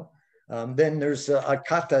 Then there's a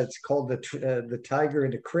kata. It's called the tiger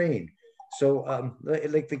and the crane. So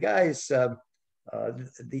like the guys in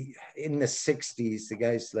the 60s, the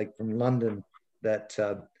guys like from London that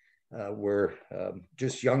were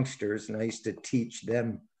just youngsters, and I used to teach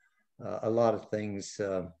them a lot of things,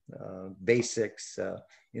 basics,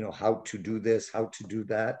 how to do this, how to do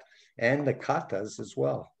that, and the katas as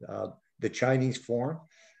well, the Chinese form.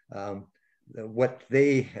 What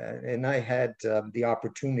they, and I had the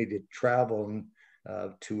opportunity to travel and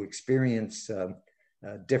to experience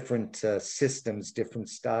different systems, different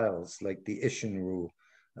styles, like the Ishinru,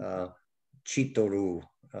 Chitoru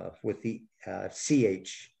with the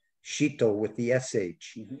CH, Shito with the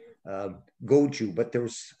SH, Goju, but there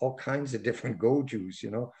was all kinds of different Gojus,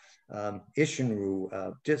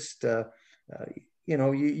 Ishinru, just,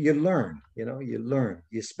 you learn, you learn,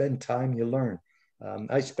 you spend time, you learn.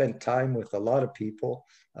 I spent time with a lot of people,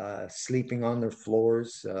 sleeping on their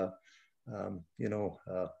floors,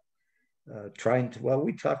 trying to, well,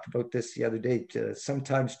 we talked about this the other day,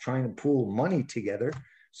 sometimes trying to pool money together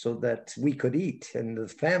so that we could eat and the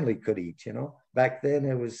family could eat, Back then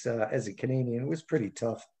it was, as a Canadian, it was pretty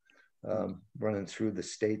tough running through the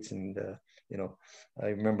States. And, I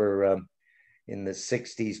remember in the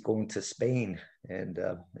 60s going to Spain, and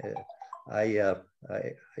I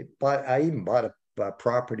even bought a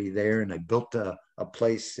property there, and I built a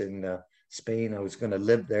place in Spain. I was going to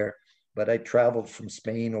live there, but I traveled from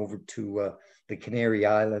Spain over to the Canary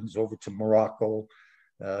Islands, over to Morocco,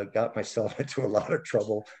 got myself into a lot of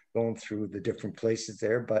trouble going through the different places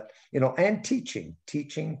there, but, and teaching,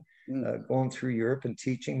 going through Europe and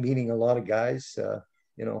teaching, meeting a lot of guys,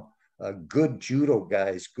 good judo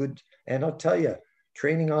guys, good. And I'll tell you,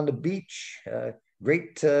 training on the beach,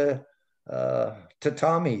 great tatamis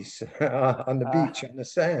on the beach, on the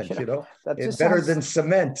sand, it's better than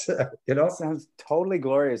cement, That sounds totally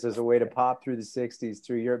glorious as a way to pop through the 60s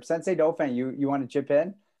through Europe. Sensei Dauphin, you want to chip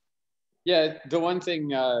in? Yeah, the one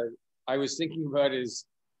thing I was thinking about is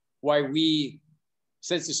why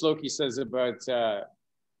Sensei Slocki says about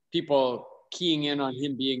people keying in on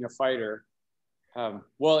him being a fighter.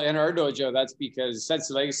 Well, in our dojo, that's because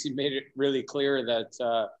Sensei Legacy made it really clear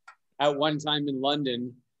that at one time in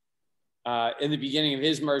London, in the beginning of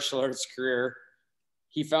his martial arts career,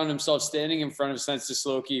 he found himself standing in front of Sensei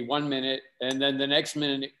Slocki 1 minute, and then the next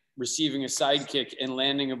minute receiving a side kick and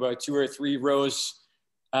landing about 2 or 3 rows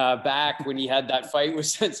back when he had that fight with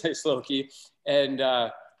Sensei Slocki. And,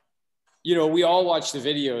 we all watch the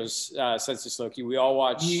videos, Sensei Slocki. We all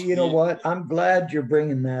watch. You know what? I'm glad you're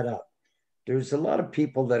bringing that up. There's a lot of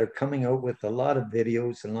people that are coming out with a lot of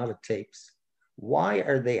videos and a lot of tapes. Why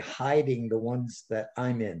are they hiding the ones that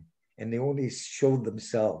I'm in? And they only show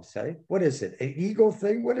themselves, hey? What is it? An ego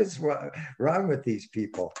thing? What is wrong with these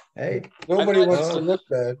people? Hey, nobody wants to look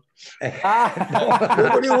bad.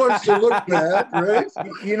 Nobody wants to look bad, right?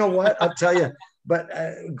 You know what? I'll tell you. But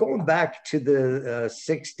going back to the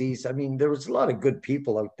 60s, I mean, there was a lot of good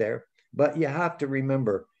people out there. But you have to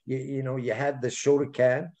remember, you had the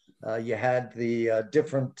Shotokan, you had the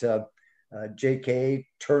different JKA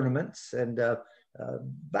tournaments, and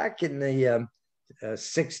back in the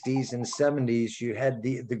 60s and 70s, you had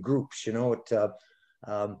the groups, you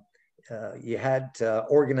had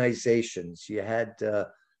organizations, you had the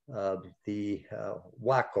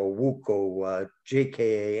WACO, WUCO,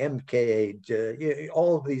 JKA, MKA,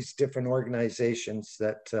 all of these different organizations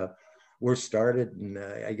that were started, and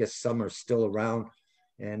I guess some are still around,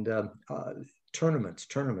 and tournaments,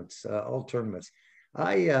 all tournaments.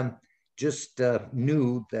 I just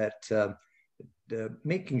knew that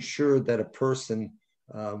making sure that a person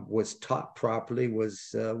was taught properly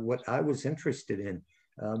was what I was interested in.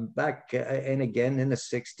 Back, and again, in the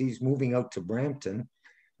 60s, moving out to Brampton,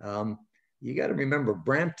 you got to remember,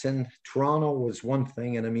 Brampton, Toronto was one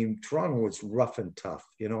thing. And I mean, Toronto was rough and tough,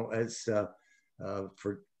 as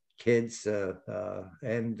for kids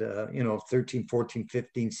and 13, 14,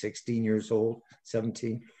 15, 16 years old,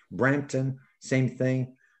 17. Brampton, same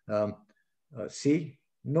thing. See,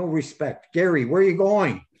 no respect. Gary, where are you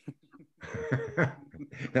going?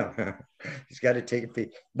 No, he's got to take a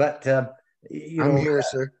peek. But, I'm here,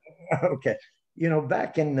 sir. Okay.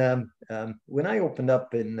 Back in, when I opened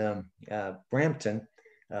up in Brampton,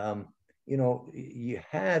 you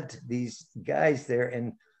had these guys there,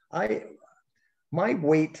 and my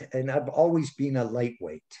weight, and I've always been a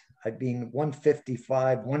lightweight. I've been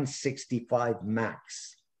 155, 165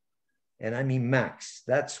 max. And I mean max.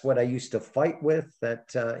 That's what I used to fight with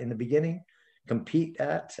in the beginning, compete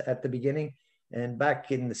at the beginning. And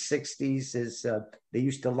back in the 60s, they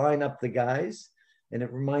used to line up the guys. And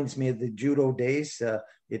it reminds me of the judo days.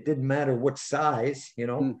 It didn't matter what size,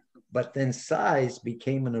 But then size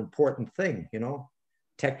became an important thing, you know.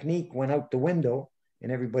 Technique went out the window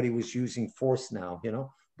and everybody was using force now, you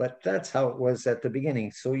know. But that's how it was at the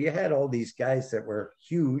beginning. So you had all these guys that were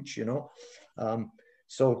huge, you know.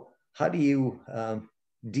 So how do you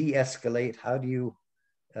de-escalate? How do you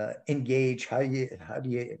engage? How do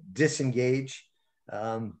you disengage?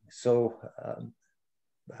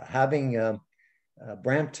 Having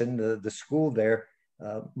Brampton, the school there,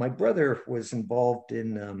 my brother was involved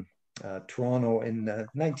in Toronto in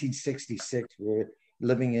 1966. We were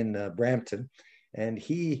living in Brampton, and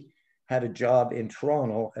he had a job in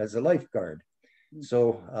Toronto as a lifeguard.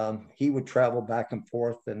 So he would travel back and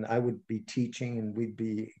forth, and I would be teaching, and we'd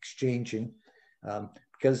be exchanging.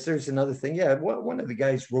 Because there's another thing. Yeah, one of the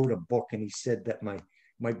guys wrote a book, and he said that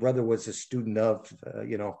my brother was a student of,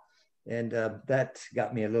 you know, and that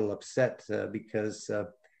got me a little upset because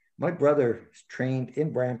my brother trained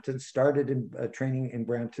in Brampton, started in training in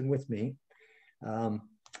Brampton with me.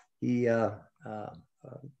 He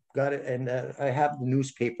got it, and I have the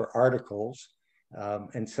newspaper articles,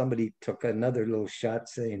 and somebody took another little shot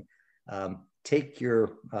saying, take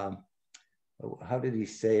your, how did he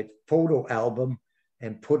say it, photo album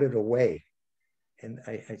and put it away. And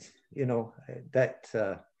I you know, that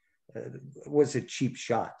was a cheap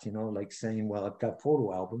shot, you know, like saying, well, I've got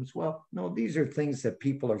photo albums. Well, no, these are things that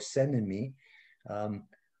people are sending me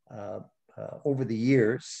over the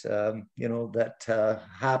years, you know, that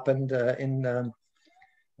happened in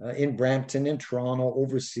Brampton, in Toronto,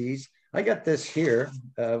 overseas. I got this here.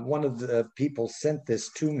 One of the people sent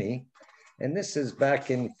this to me, and this is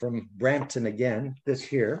back in from Brampton again, this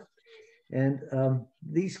here. And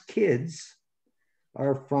these kids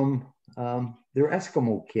are from, they're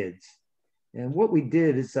Eskimo kids. And what we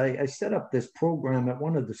did is I set up this program at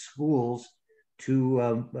one of the schools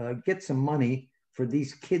to get some money for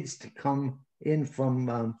these kids to come in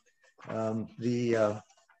from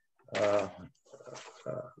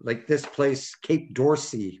like this place, Cape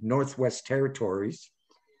Dorsey, Northwest Territories.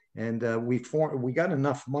 And we got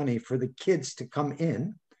enough money for the kids to come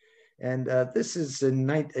in. And this is in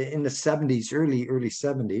the 70s, early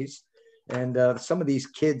 70s. And some of these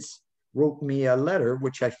kids wrote me a letter,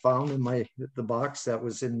 which I found in the box that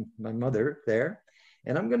was in my mother there.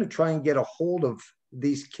 And I'm going to try and get a hold of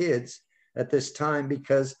these kids at this time,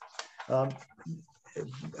 because I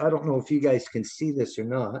don't know if you guys can see this or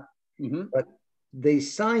not, but they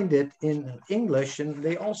signed it in English, and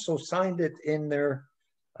they also signed it in their,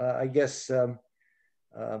 I guess,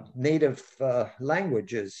 native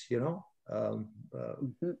languages, you know.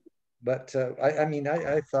 But I mean,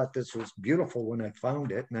 I thought this was beautiful when I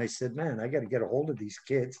found it. And I said, man, I got to get a hold of these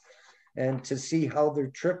kids and to see how their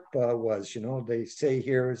trip was. You know, they say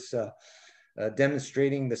here is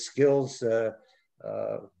demonstrating the skills,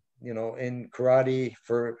 you know, in karate.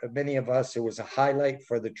 For many of us, it was a highlight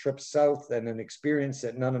for the trip south and an experience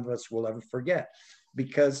that none of us will ever forget,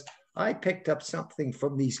 because I picked up something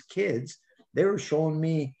from these kids. They were showing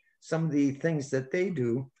me some of the things that they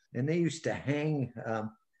do, and they used to hang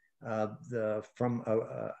from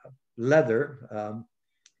leather,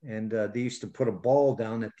 and they used to put a ball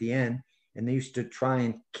down at the end, and they used to try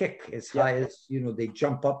and kick as high as, you know, they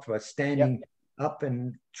jump up standing up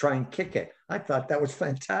and try and kick it. I thought that was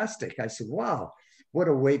fantastic. I said, wow, what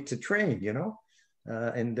a way to train, you know.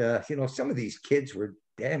 And you know, some of these kids were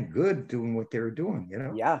damn good doing what they were doing, you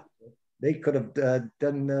know. Yeah. They could have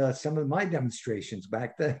done some of my demonstrations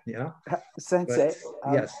back then, you know. Sensei,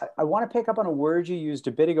 but, yes. I want to pick up on a word you used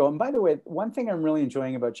a bit ago. And by the way, one thing I'm really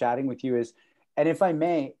enjoying about chatting with you is, and if I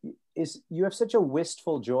may, is you have such a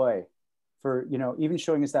wistful joy for, you know, even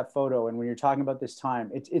showing us that photo. And when you're talking about this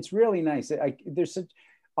time, it's really nice.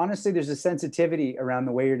 Honestly, there's a sensitivity around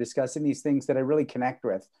the way you're discussing these things that I really connect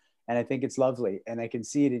with. And I think it's lovely, and I can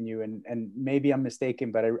see it in you, and maybe I'm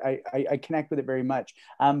mistaken, but I connect with it very much.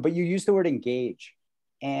 But you use the word engage.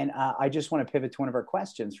 And I just want to pivot to one of our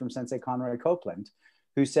questions from Sensei Conroy Copeland,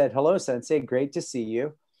 who said, hello, Sensei, great to see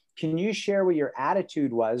you. Can you share what your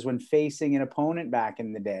attitude was when facing an opponent back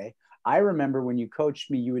in the day? I remember when you coached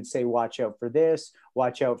me, you would say, watch out for this,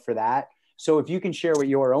 watch out for that. So if you can share what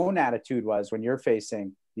your own attitude was when you're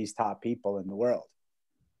facing these top people in the world.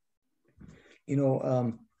 You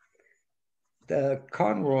know,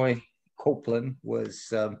 Conroy Copeland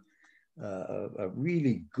was a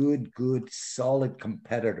really good, solid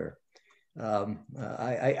competitor.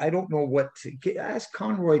 I don't know what to ask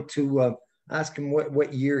Conroy to ask him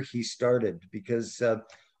what year he started, because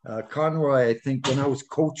Conroy, I think when I was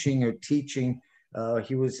coaching or teaching,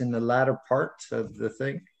 he was in the latter part of the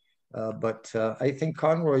thing. But I think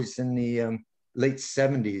Conroy's in the late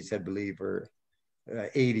 70s, I believe, or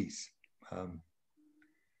 80s.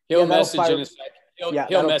 He'll that'll message fire- in a sec. He'll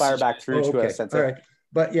that'll message fire back you. through to Okay, us. That's all it. right.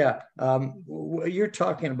 But yeah, you're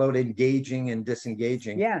talking about engaging and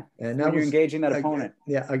disengaging. Yeah, and when you're engaging that opponent.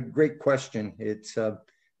 Yeah, a great question. It's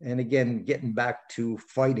and again, getting back to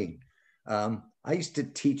fighting. I used to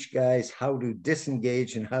teach guys how to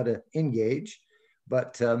disengage and how to engage.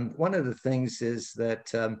 But one of the things is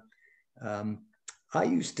that I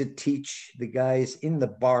used to teach the guys in the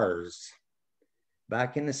bars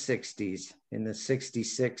back in the 60s, in the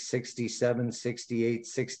 66, 67, 68,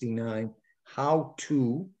 69, how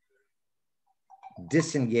to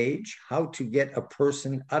disengage, how to get a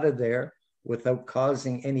person out of there without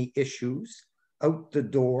causing any issues, out the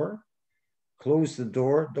door, close the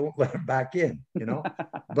door, don't let them back in, you know.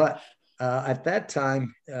 But at that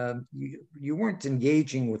time, you weren't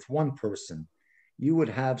engaging with one person. You would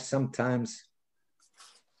have sometimes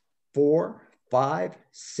 4, 5,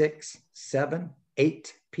 6, 7,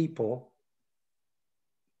 8 people,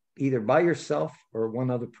 either by yourself or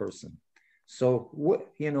one other person. So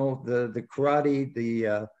what, you know, the karate,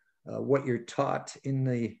 the what you're taught in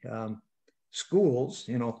the schools,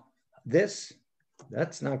 you know, that's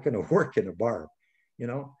not going to work in a bar. You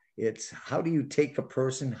know, it's how do you take a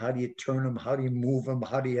person, how do you turn them, how do you move them,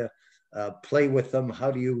 how do you play with them,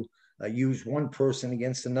 how do you use one person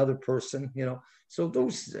against another person, you know. So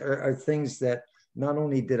those are things that not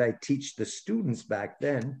only did I teach the students back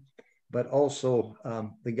then, but also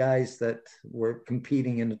the guys that were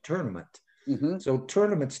competing in the tournament. Mm-hmm. So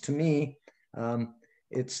tournaments to me,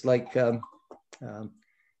 it's like,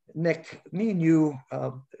 Nick, me and you,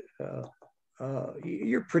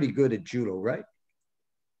 you're pretty good at judo, right?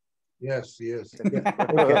 Yes, yes. Yeah.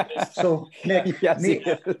 Okay. So Nick, Yes, me, he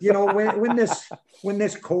is. you know, when this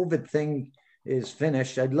COVID thing is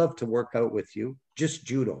finished, I'd love to work out with you, just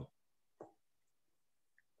judo.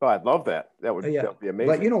 Oh, I'd love that. That would be amazing.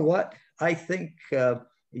 But you know what? I think,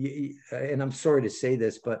 and I'm sorry to say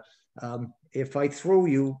this, but if I throw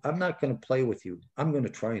you, I'm not going to play with you. I'm going to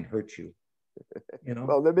try and hurt you. You know.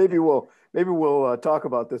 Well, then maybe we'll talk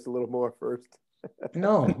about this a little more first.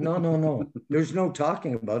 No. There's no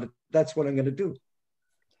talking about it. That's what I'm going to do.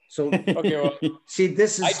 So Okay, well, see,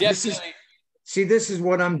 this is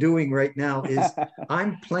what I'm doing right now. Is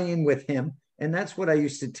I'm playing with him, and that's what I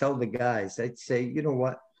used to tell the guys. I'd say, you know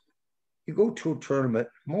what? You go to a tournament,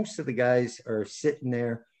 most of the guys are sitting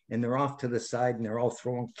there and they're off to the side and they're all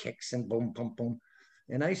throwing kicks and boom, boom, boom.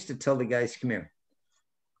 And I used to tell the guys, come here,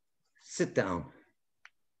 sit down,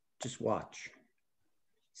 just watch.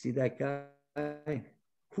 See that guy?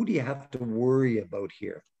 Who do you have to worry about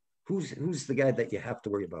here? Who's the guy that you have to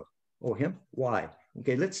worry about? Oh, him? Why?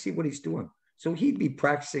 Okay, let's see what he's doing. So he'd be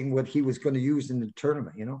practicing what he was going to use in the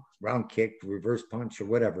tournament, you know, round kick, reverse punch, or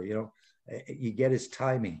whatever, you know. You get his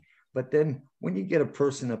timing. But then when you get a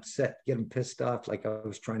person upset, get them pissed off, like I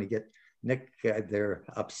was trying to get Nick there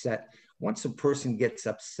upset. Once a person gets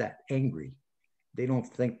upset, angry, they don't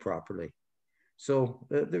think properly. So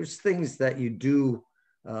there's things that you do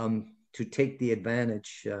to take the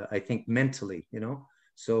advantage, I think, mentally, you know.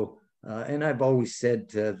 So, and I've always said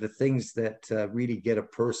the things that really get a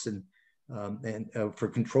person and for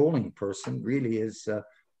controlling a person really is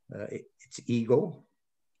it's ego,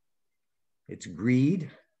 it's greed,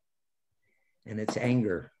 and it's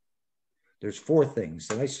anger. There's 4 things.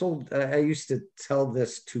 And I used to tell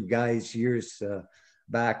this to guys years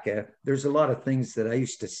back. There's a lot of things that I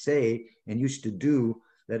used to say and used to do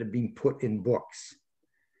that have been put in books.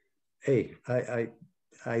 Hey,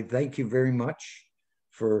 I thank you very much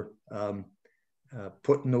for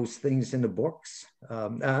putting those things in the books.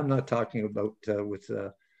 I'm not talking about with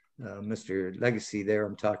Mr. Legacy there.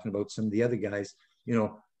 I'm talking about some of the other guys, you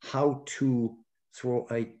know, how to throw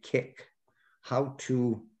a kick, how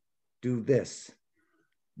to do this.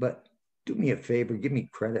 But do me a favor, give me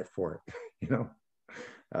credit for it, you know.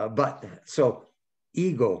 But so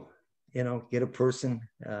ego, you know, get a person,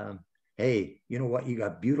 hey, you know what? You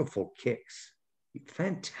got beautiful kicks.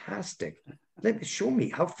 Fantastic. Show me,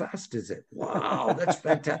 how fast is it? Wow, that's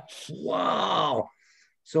fantastic. Wow.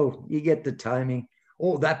 So you get the timing.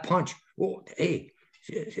 Oh, that punch. Oh, hey,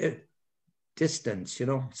 distance, you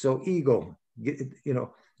know. So ego, you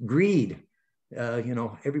know, greed. You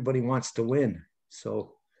know, everybody wants to win.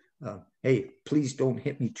 So, hey, please don't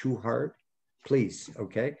hit me too hard. Please,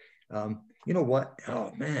 okay? You know what?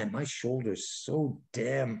 Oh, man, my shoulder's so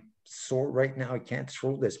damn sore right now. I can't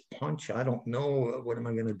throw this punch. I don't know. What am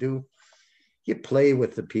I going to do? You play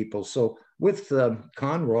with the people. So with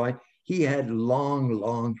Conroy, he had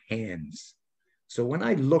long hands. So when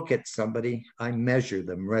I look at somebody, I measure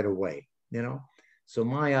them right away, you know? So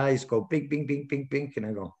my eyes go bing, bing, bing, bing, bing, and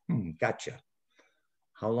I go, gotcha.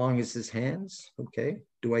 How long is his hands? Okay.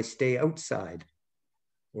 do I stay outside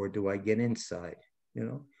or do I get inside? You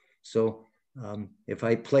know, so if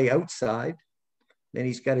I play outside, then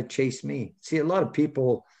he's got to chase me. See, a lot of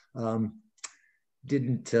people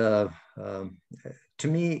didn't, to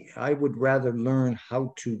me, I would rather learn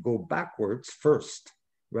how to go backwards first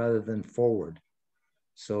rather than forward.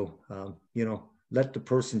 So, you know, let the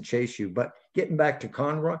person chase you. But getting back to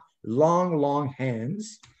Conroy, long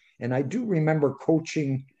hands. And I do remember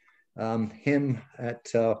coaching him at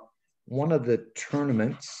one of the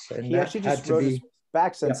tournaments. And he actually just wrote his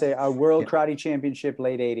backs and say a World Karate Championship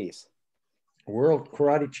late 80s. World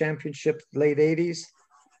Karate Championship late 80s.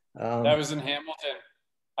 That was in Hamilton.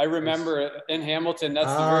 I remember it in Hamilton. That's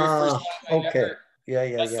the very first time I ever.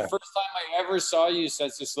 That's the first time I ever saw you,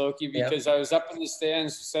 Sensei Slocki, because I was up in the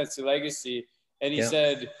stands with Sensei Legacy, and he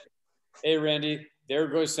said, "Hey, Randy, there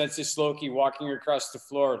goes Sensei Slocki walking across the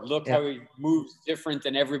floor. Look how he moves different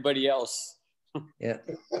than everybody else." Yeah,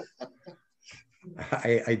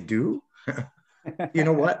 I do. You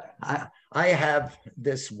know what? I have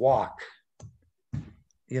this walk.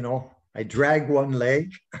 You know, I drag one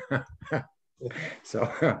leg. So,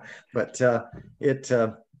 but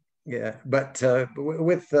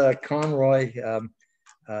with Conroy,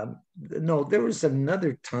 no, there was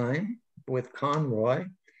another time with Conroy,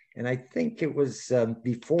 and I think it was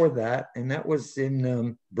before that, and that was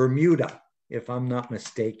in Bermuda, if I'm not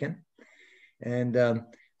mistaken. And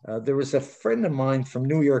there was a friend of mine from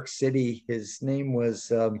New York City. His name was,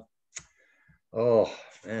 oh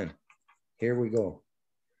man, here we go.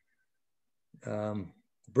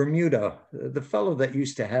 Bermuda, the fellow that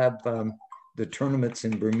used to have the tournaments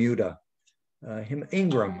in Bermuda,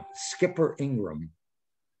 Skipper Ingram.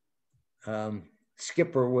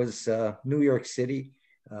 Skipper was New York City.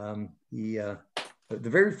 The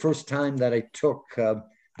very first time that I took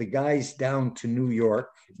the guys down to New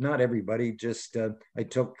York, not everybody, just I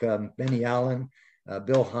took Benny Allen,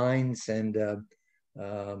 Bill Hines, and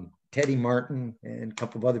Teddy Martin, and a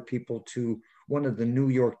couple of other people to one of the New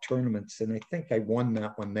York tournaments. And I think I won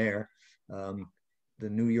that one there, the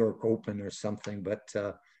New York Open or something. But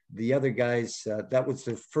the other guys, that was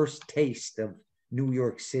their first taste of New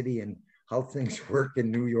York City and how things work in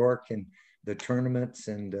New York and the tournaments.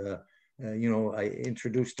 And, you know, I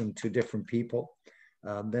introduced them to different people.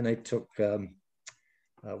 Then I took,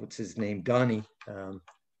 what's his name, Donnie,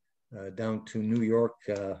 down to New York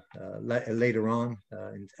later on,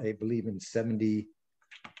 I believe in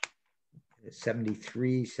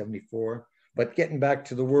 73, 74. But getting back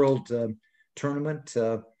to the world tournament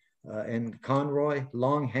and Conroy,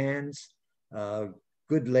 long hands,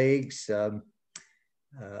 good legs,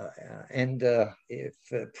 and if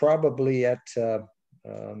probably at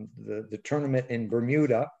the tournament in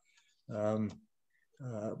Bermuda,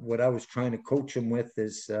 what I was trying to coach him with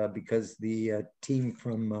is because the team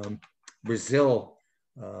from Brazil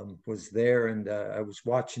was there, and I was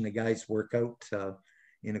watching the guys work out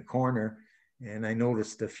in a corner, and I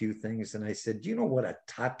noticed a few things, and I said, "Do you know what a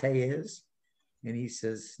tate is?" And he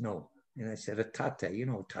says, "No." And I said, "A tate, you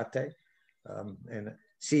know, tate?" And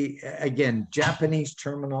see, again, Japanese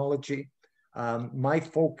terminology. My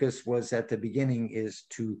focus was at the beginning is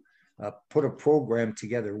to put a program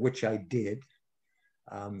together, which I did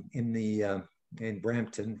in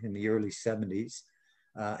Brampton in the early 70s,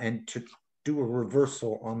 and to do a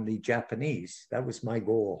reversal on the Japanese. That was my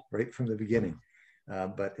goal right from the beginning,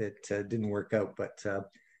 but it didn't work out. But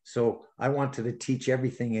so I wanted to teach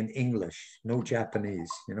everything in English, no Japanese,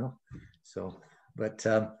 you know. So, but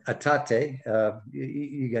a tate,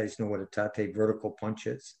 you guys know what a tate vertical punch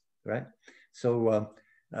is, right? So,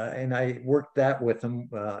 and I worked that with them,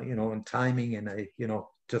 you know, in timing, and I, you know,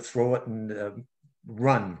 to throw it and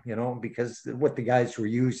run, you know, because what the guys were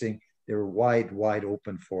using, they were wide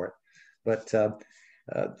open for it. But,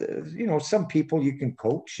 you know, some people you can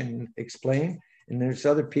coach and explain, and there's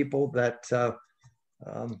other people that,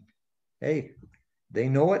 hey, they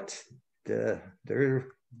know it. They're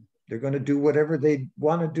going to do whatever they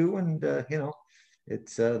want to do. And, you know,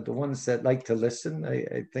 it's the ones that like to listen.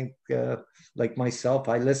 I think, like myself,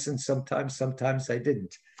 I listened sometimes I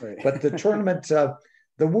didn't. Right. But the tournament, the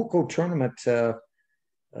WUCO tournament,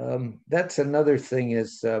 that's another thing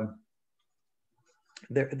is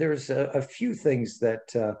there's a few things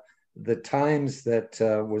that the times that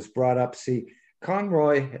was brought up. See,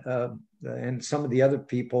 Conroy and some of the other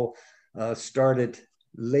people started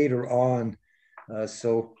later on,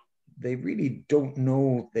 so they really don't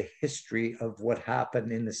know the history of what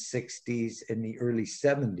happened in the 60s and the early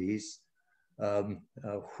 70s,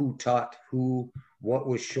 who taught who, what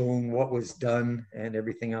was shown, what was done, and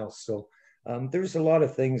everything else. So there's a lot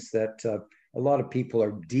of things that a lot of people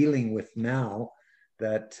are dealing with now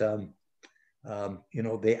that, you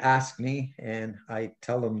know, they ask me and I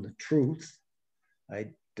tell them the truth.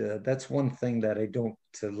 That's one thing that I don't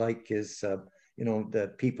like is, you know,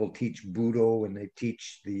 that people teach Budo and they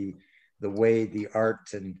teach the way, the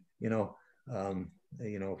art, and, you know,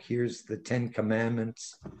 here's the 10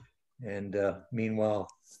 commandments. And meanwhile,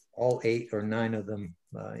 all 8 or 9 of them,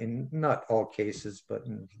 in not all cases, but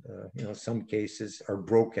in, you know, some cases are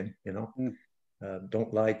broken, you know.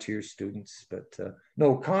 Don't lie to your students. But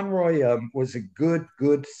no, Conroy was a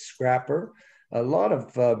good scrapper. A lot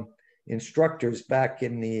of instructors back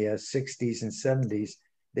in the 60s and 70s,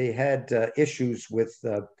 they had issues with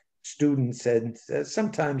students, and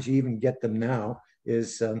sometimes you even get them now,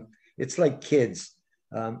 is it's like kids.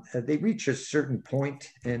 They reach a certain point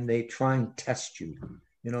and they try and test you.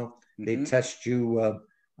 You know, they test you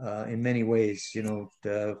in many ways, you know,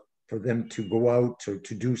 for them to go out or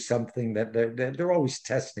to do something that they're always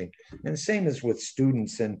testing. And same as with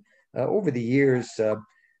students. And over the years,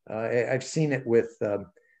 I've seen it with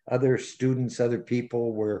other students, other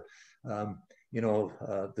people where, you know,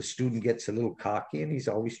 the student gets a little cocky and he's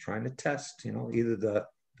always trying to test, you know, either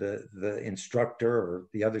the instructor or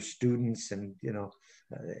the other students. And, you know,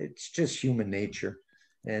 it's just human nature.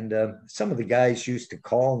 And some of the guys used to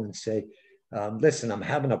call and say, listen, I'm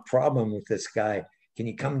having a problem with this guy. Can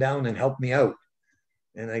you come down and help me out?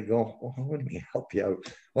 And I go, well, what do you mean help you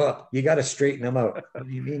out? Well, you got to straighten him out. What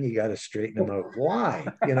do you mean you got to straighten him out? Why?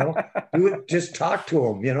 You know, just talk to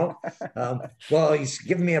him, you know. Well, he's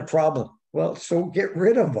giving me a problem. Well, so get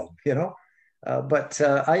rid of him, you know. But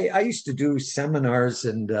I used to do seminars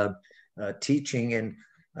and teaching, and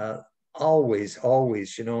always,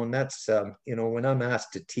 you know, and that's, you know, when I'm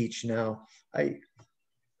asked to teach now, I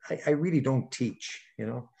really don't teach, you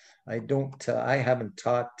know. I haven't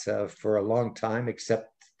taught for a long time,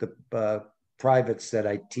 except the privates that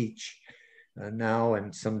I teach now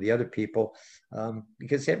and some of the other people,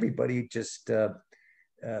 because everybody just,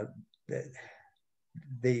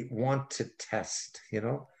 they want to test, you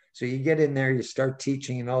know. So you get in there, you start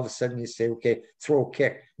teaching, and all of a sudden you say, okay, throw a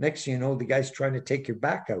kick. Next thing you know, the guy's trying to take your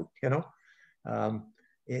back out, you know.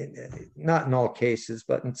 Not in all cases,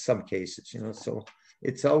 but in some cases, you know. So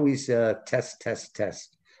it's always test.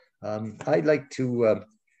 I'd like to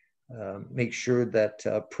make sure that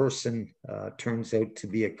a person turns out to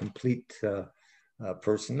be a complete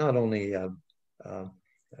person, not only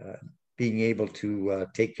being able to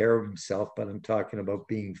take care of himself, but I'm talking about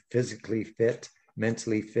being physically fit,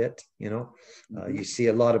 mentally fit, you know. You see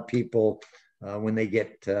a lot of people when they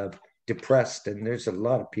get depressed, and there's a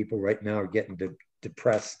lot of people right now are getting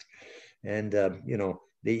depressed, and you know,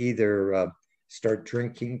 they either start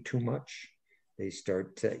drinking too much, they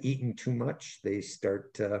start eating too much, they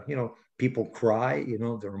start, you know, people cry, you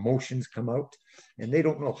know, their emotions come out, and they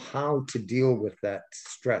don't know how to deal with that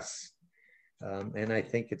stress. And I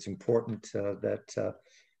think it's important that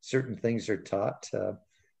certain things are taught.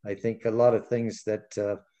 I think a lot of things that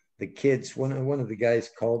the kids, one of the guys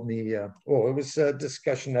called me, it was a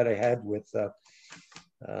discussion that I had with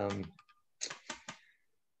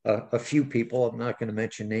a few people. I'm not going to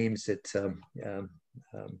mention names.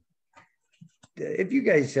 Have you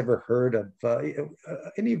guys ever heard of,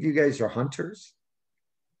 any of you guys are hunters?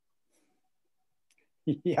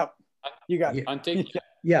 Yep. You got hunting.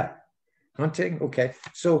 Yeah. Hunting. Okay.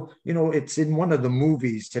 So, you know, it's in one of the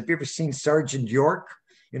movies. Have you ever seen Sergeant York?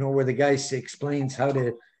 You know, where the guy explains how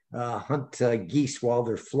to hunt geese while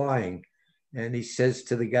they're flying. And he says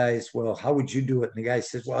to the guys, well, how would you do it? And the guy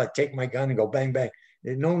says, well, I take my gun and go bang, bang.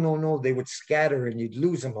 No, they would scatter and you'd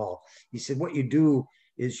lose them all. He said, what you do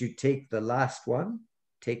is you take the last one,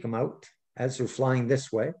 take them out as they're flying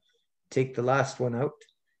this way, take the last one out,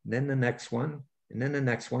 and then the next one, and then the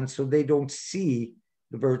next one, so they don't see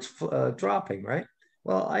the birds dropping, right?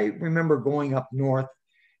 Well, I remember going up north,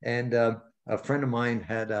 and a friend of mine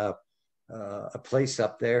had a place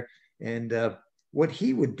up there, and what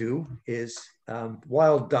he would do is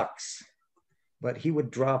wild ducks, but he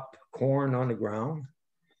would drop corn on the ground,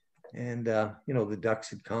 and you know, the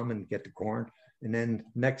ducks would come and get the corn, and then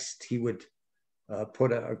next he would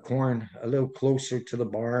put a corn a little closer to the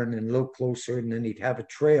barn and a little closer, and then he'd have a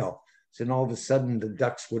trail. So then all of a sudden the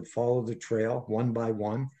ducks would follow the trail one by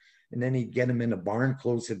one, and then he'd get them in a barn,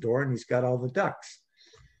 close the door, and he's got all the ducks.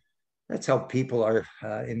 That's how people are.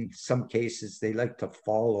 In some cases, they like to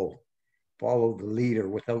follow the leader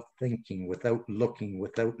without thinking, without looking,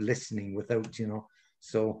 without listening, without, you know.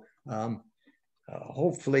 So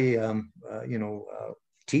hopefully, you know,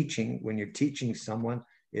 teaching, when you're teaching someone,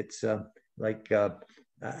 it's like,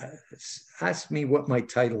 ask me what my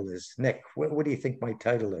title is. Nick, what do you think my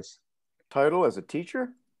title is? Title as a teacher?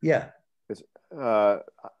 Yeah. I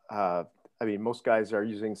mean, most guys are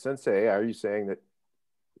using sensei. Are you saying that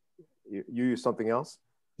you use something else?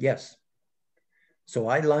 Yes. So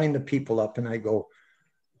I line the people up and I go,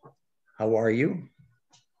 how are you?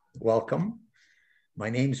 Welcome. My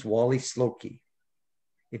name's Wally Slocki.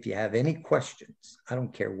 If you have any questions, I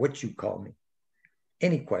don't care what you call me,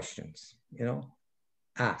 any questions,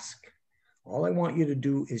 ask. All I want you to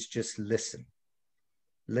do is just listen.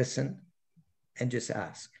 Listen and just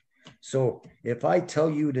ask. So if I tell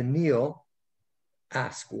you to kneel,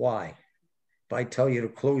 ask why. If I tell you to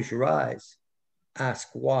close your eyes, ask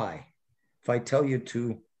why. If I tell you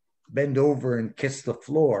to bend over and kiss the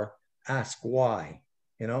floor, ask why.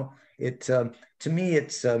 To me,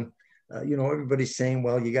 it's, everybody's saying,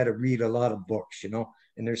 well, you got to read a lot of books, and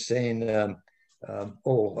they're saying, there's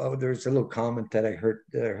a little comment that I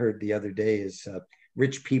heard the other day is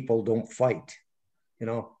rich people don't fight.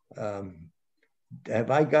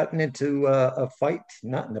 Have I gotten into a fight?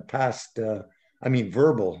 Not in the past.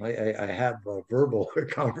 Verbal. I have verbal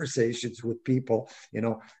conversations with people.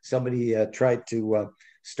 Somebody tried to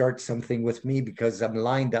start something with me because I'm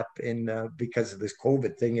lined up because of this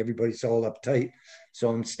COVID thing. Everybody's all uptight. So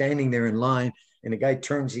I'm standing there in line and the guy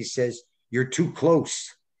turns, he says, "You're too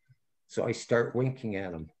close." So I start winking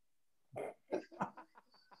at him.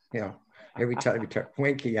 Every time I start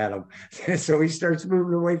winking at him. So he starts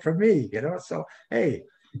moving away from me, So, hey,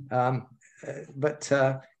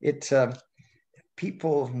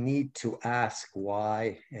 people need to ask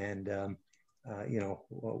why, and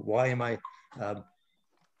why am I?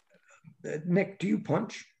 Nick, do you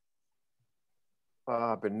punch?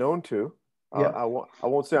 I've been known to. Yeah. I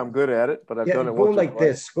won't say I'm good at it, but I've done it. Go like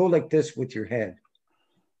this. Go like this with your hand.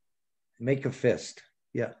 Make a fist.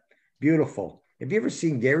 Yeah, beautiful. Have you ever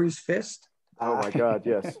seen Gary's fist? Oh my God,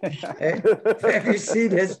 yes. Have you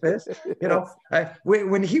seen his fist?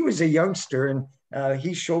 When he was a youngster and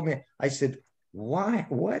he showed me, I said, why,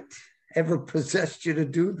 what ever possessed you to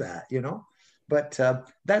do that, But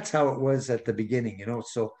that's how it was at the beginning,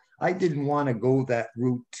 So I didn't want to go that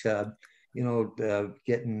route, to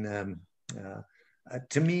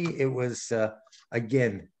me, it was,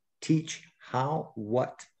 again, teach how,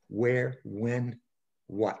 what, where, when,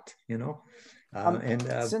 what,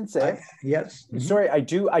 Sensei, yes. Mm-hmm. Sorry, I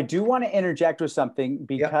do want to interject with something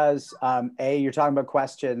because you're talking about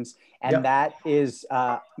questions, and that is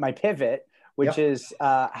my pivot, which is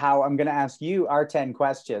how I'm going to ask you our 10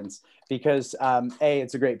 questions, because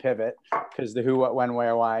it's a great pivot, because the who, what, when,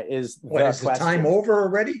 where, why is the question. Is the time over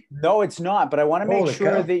already? No, it's not, but I want to make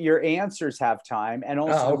sure that your answers have time, and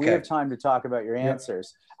also we have time to talk about your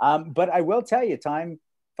answers. But I will tell you, time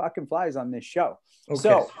fucking flies on this show. Okay.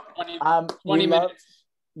 So 20 minutes.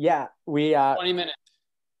 Yeah, 20 minutes.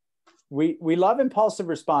 We love impulsive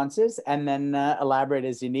responses, and then elaborate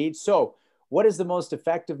as you need. So what is the most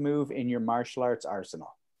effective move in your martial arts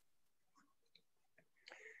arsenal?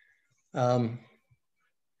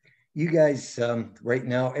 You guys, right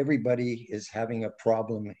now, everybody is having a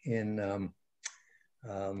problem in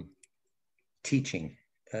teaching,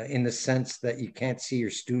 in the sense that you can't see your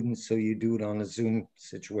students, so you do it on a Zoom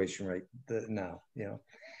situation right now.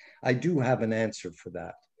 I do have an answer for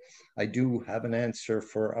that. I do have an answer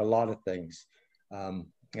for a lot of things.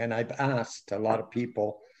 And I've asked a lot of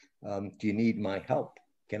people, do you need my help?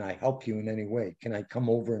 Can I help you in any way? Can I come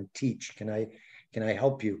over and teach? Can I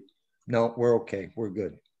help you? No, we're okay. We're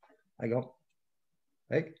good. I go,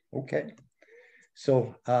 hey, okay.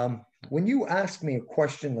 So when you ask me a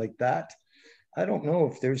question like that, I don't know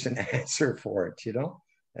if there's an answer for it, Sure.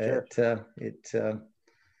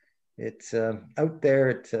 It's out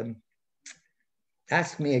there.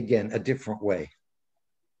 Ask me again, a different way.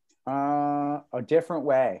 A different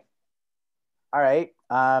way. All right.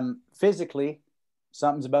 Physically,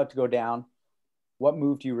 something's about to go down. What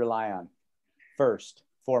move do you rely on first,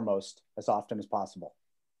 foremost, as often as possible?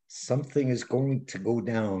 Something is going to go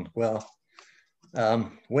down. Well,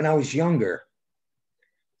 when I was younger,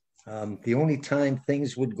 the only time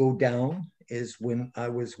things would go down is when I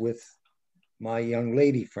was with my young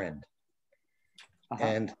lady friend.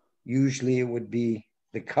 And usually it would be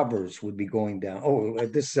the covers would be going down. Oh,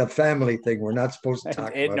 this is a family thing. We're not supposed to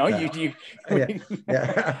talk about that.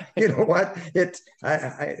 Yeah. You know what?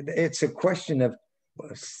 It's a question of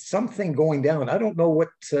something going down. I don't know what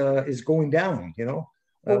is going down, Well,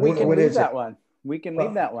 we can leave that one. We can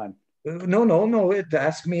leave that one. No.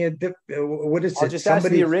 Ask me what is it? I'll just ask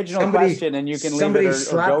the original question, and you can leave it. Somebody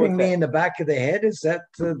slapping me in the back of the head. Is that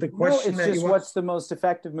the question? No, it's just what's the most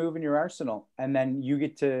effective move in your arsenal, and then you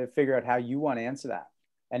get to figure out how you want to answer that.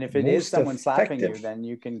 And if it is someone slapping you, then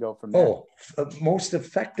you can go from there. Most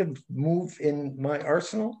effective move in my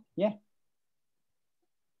arsenal? Yeah.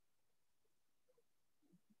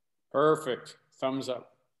 Perfect. Thumbs up.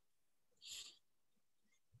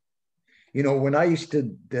 You know, when I used to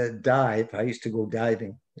dive, I used to go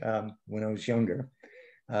diving when I was younger.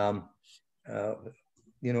 Um,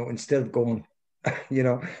 you know, instead of going, you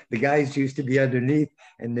know, the guys used to be underneath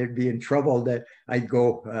and they'd be in trouble that I'd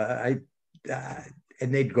go, and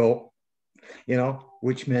they'd go, you know,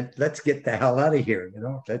 which meant let's get the hell out of here, you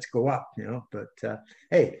know, let's go up, you know. But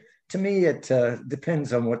hey, to me, it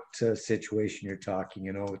depends on what situation you're talking,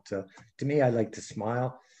 you know. To me, I like to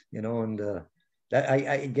smile, you know, and that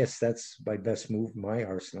I guess that's my best move in my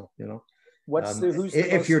arsenal, you know. Who's the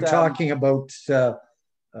If most, you're talking about,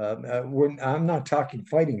 I'm not talking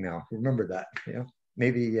fighting now. Remember that, you know.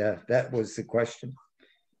 Maybe that was the question.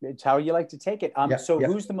 It's how you like to take it. Yeah, So yeah.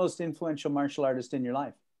 who's the most influential martial artist in your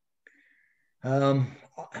life?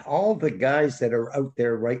 All the guys that are out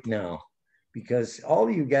there right now, because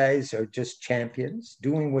all you guys are just champions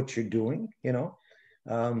doing what you're doing, you know.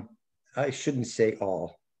 I shouldn't say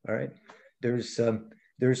all right. There's some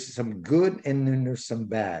good and then there's some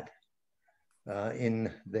bad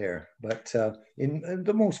in there, but in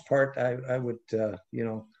the most part, I would, you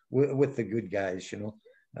know, with the good guys, you know,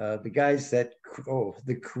 the guys that,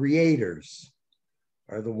 the creators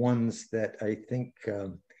are the ones that I think,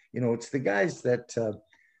 you know, it's the guys that,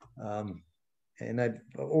 and I've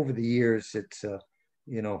over the years, it's,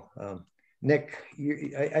 you know, Nick,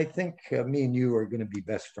 I think me and you are going to be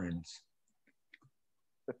best friends.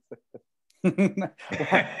 So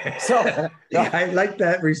I like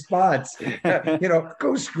that response. You know,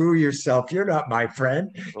 go screw yourself. You're not my friend.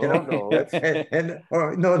 You know,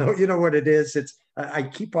 no, no, you know what it is. It's I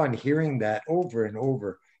keep on hearing that over and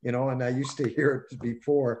over. You know, and I used to hear it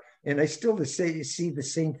before, and I still see the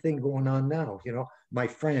same thing going on now. You know, my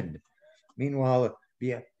friend. Meanwhile,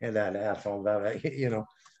 yeah, and that asshole, that you know,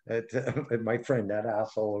 my friend, that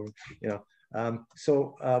asshole. You know,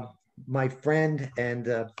 my friend, and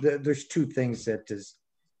there's two things that is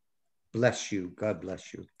bless you, God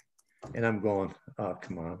bless you, and I'm going, oh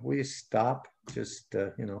come on, will you stop? Just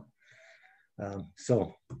you know.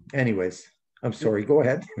 So, anyways, I'm sorry. Go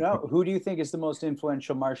ahead. No, who do you think is the most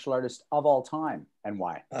influential martial artist of all time, and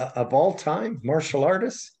why? Of all time, martial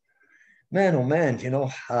artists, man, oh man, you know,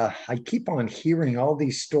 I keep on hearing all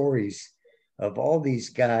these stories of all these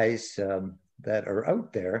guys that are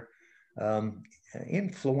out there.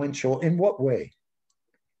 Influential in what way?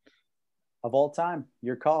 Of all time,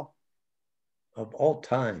 your call. Of all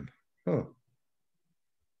time, huh?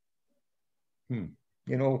 You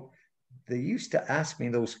know, they used to ask me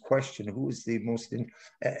those questions. Who is the most?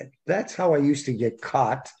 That's how I used to get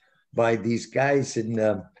caught by these guys in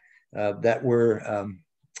that were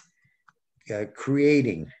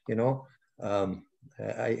creating. You know,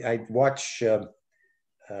 I'd watch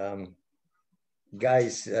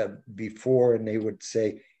guys before, and they would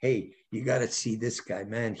say, hey, you got to see this guy,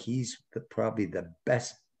 man. He's probably the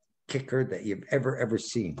best kicker that you've ever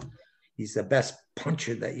seen. He's the best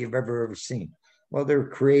puncher that you've ever seen. Well, they're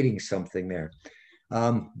creating something there.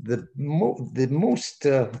 The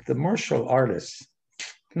martial artists,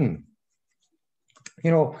 you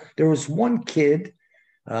know, there was one kid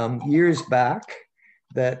years back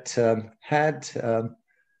that had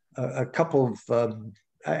a couple of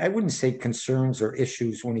I wouldn't say concerns or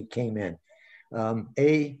issues when he came in.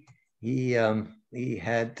 He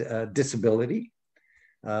had disability,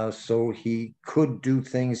 so he could do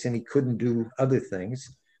things and he couldn't do other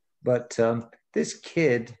things. But this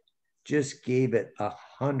kid just gave it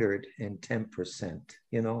 110%.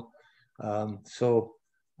 You know,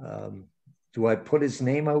 do I put his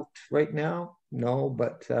name out right now? No,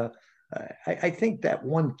 but I think that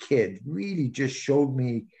one kid really just showed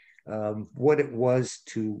me what it was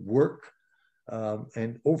to work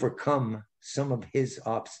and overcome some of his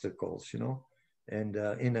obstacles, you know, and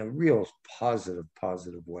in a real positive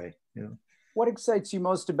way, you know. What excites you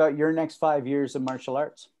most about your next 5 years of martial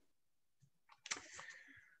arts?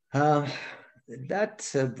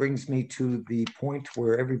 That brings me to the point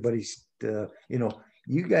where everybody's, you know,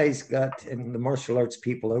 you guys got, and the martial arts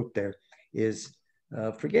people out there is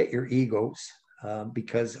forget your egos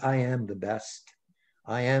because I am the best.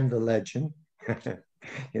 I am the legend.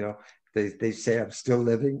 You know, they say I'm still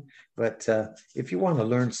living, but if you want to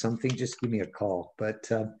learn something, just give me a call. But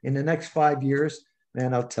in the next 5 years,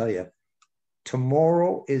 man, I'll tell you,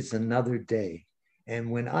 tomorrow is another day.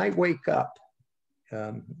 And when I wake up,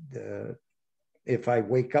 if I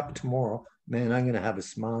wake up tomorrow, man, I'm going to have a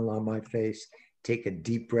smile on my face, take a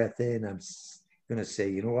deep breath in. I'm going to say,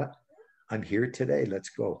 you know what? I'm here today. Let's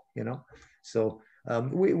go, you know? So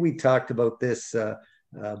we talked about this a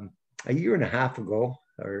year and a half ago,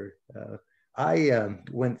 or I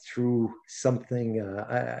went through something.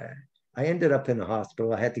 I ended up in the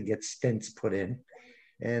hospital. I had to get stents put in,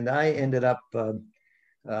 and I ended up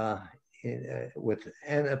with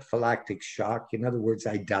anaphylactic shock. In other words,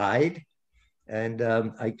 I died, and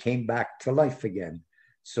I came back to life again.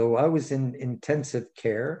 So I was in intensive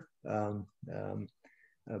care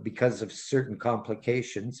because of certain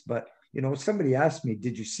complications. But somebody asked me,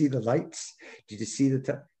 "Did you see the lights? Did you see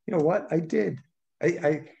the?" You know what? I did.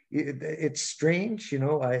 It's strange,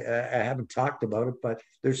 I haven't talked about it, but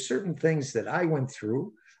there's certain things that I went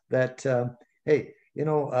through that, hey,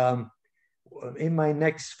 in my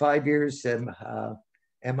next 5 years, am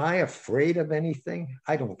I afraid of anything?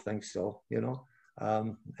 I don't think so.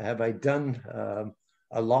 Have I done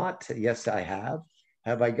a lot? Yes, I have.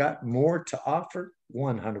 Have I got more to offer?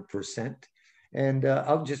 100%. And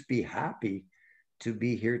I'll just be happy to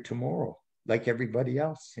be here tomorrow, like everybody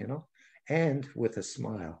else, and with a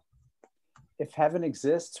smile. If heaven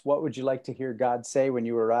exists, what would you like to hear God say when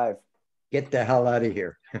you arrive? Get the hell out of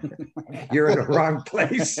here. You're in the wrong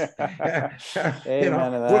place. Amen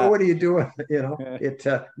to that. What are you doing?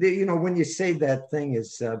 When you say that thing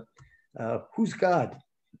is, who's God?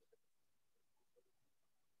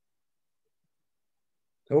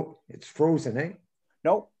 Oh, it's frozen, eh?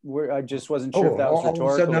 Nope. I just wasn't sure if that was rhetorical.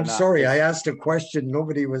 All of a sudden, I'm or not. sorry. I asked a question.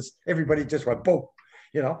 Everybody just went, boom,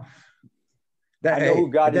 I know who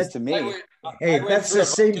God is to me. That's the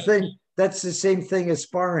same thing. That's the same thing as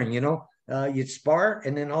sparring, you'd spar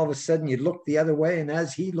and then all of a sudden you look the other way. And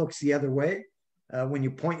as he looks the other way, when you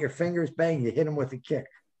point your fingers, bang, you hit him with a kick.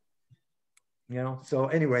 So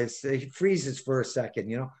anyways, he freezes for a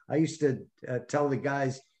second. I used to tell the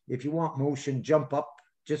guys, if you want motion, jump up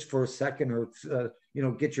just for a second or,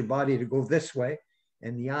 get your body to go this way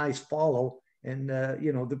and the eyes follow. And,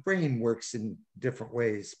 the brain works in different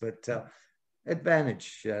ways, but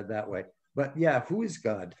advantage that way. But yeah, who is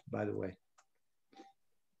God, by the way?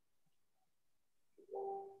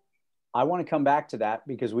 I want to come back to that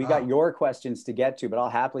because we got your questions to get to, but I'll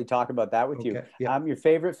happily talk about that with you. Yeah. Your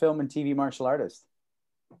favorite film and TV martial artist?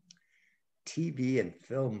 TV and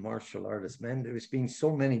film martial artist, man, there's been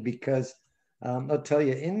so many because I'll tell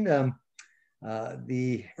you, in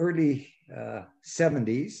the early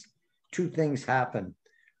 70s, two things happened.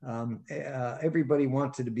 Everybody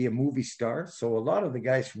wanted to be a movie star. So a lot of the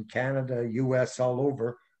guys from Canada, US, all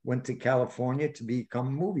over went to California to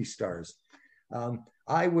become movie stars.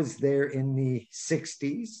 I was there in the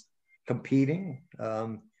 60s competing.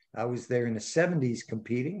 I was there in the 70s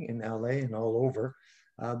competing in LA and all over.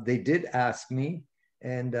 They did ask me,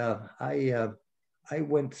 and I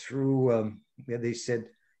went through, they said,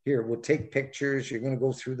 here, we'll take pictures. You're going to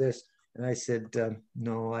go through this. And I said,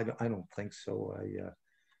 no, I don't think so.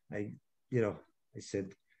 I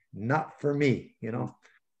said, not for me,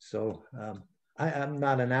 So I'm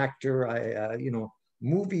not an actor.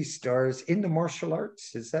 Movie stars in the martial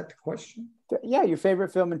arts. Is that the question? Yeah, your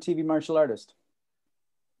favorite film and TV martial artist.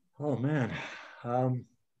 Oh man,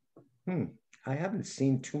 I haven't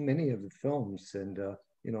seen too many of the films, and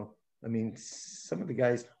some of the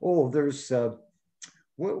guys. Oh, there's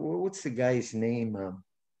what's the guy's name?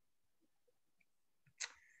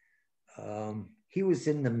 He was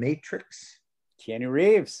in The Matrix. Keanu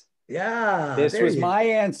Reeves. Yeah. This was my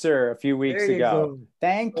answer a few weeks ago.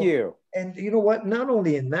 Thank you. And you know what? Not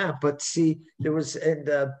only in that, but see, there was, and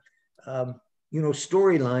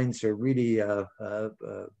storylines are really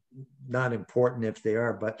not important if they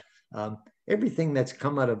are, but everything that's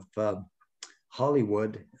come out of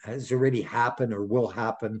Hollywood has already happened or will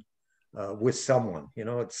happen with someone.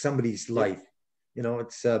 It's somebody's life.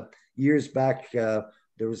 It's years back.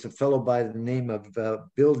 There was a fellow by the name of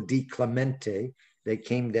Bill DiClemente. They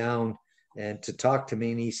came down and to talk to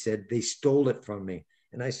me, and he said, they stole it from me.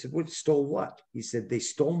 And I said, what, stole what? He said, they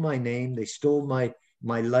stole my name. They stole my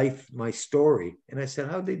life, my story. And I said,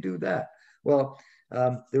 how'd they do that? Well,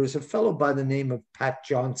 there was a fellow by the name of Pat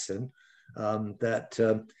Johnson that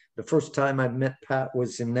the first time I met Pat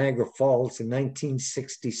was in Niagara Falls in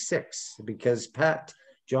 1966, because Pat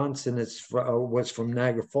Johnson was from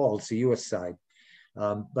Niagara Falls, the US side.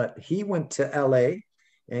 But he went to LA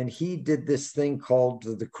and he did this thing called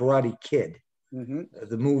The Karate Kid,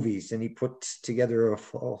 the movies, and he put together a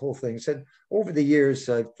whole thing. Said over the years,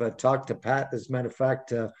 I've talked to Pat. As a matter of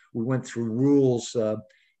fact, we went through rules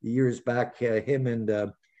years back, him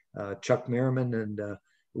and Chuck Merriman, and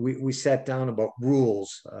we sat down about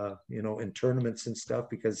rules, in tournaments and stuff,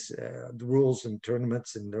 because the rules in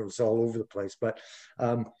tournaments, and it was all over the place. But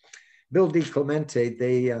Bill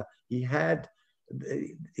DiClemente,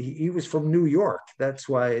 he was from New York. That's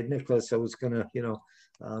why, Nicholas, I was going to,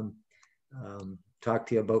 talk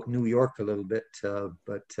to you about New York a little bit,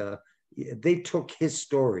 but they took his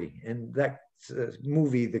story, and that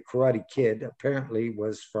movie, The Karate Kid, apparently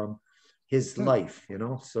was from his life, you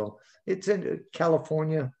know. So it's in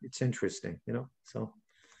California. It's interesting, you know. So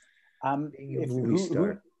being a movie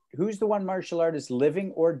star. Who's the one martial artist,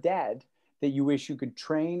 living or dead, that you wish you could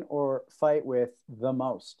train or fight with the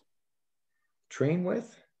most? Train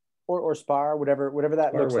with? Or spar, whatever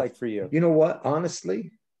that looks like for you. You know what?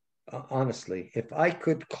 Honestly, if I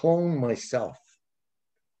could clone myself,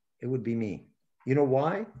 it would be me. You know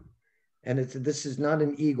why? And this is not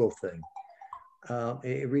an ego thing.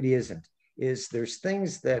 It really isn't. There's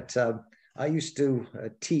things that I used to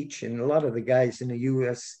teach, and a lot of the guys in the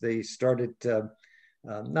U.S., they started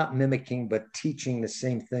not mimicking, but teaching the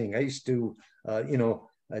same thing. I used to,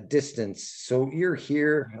 distance. So you're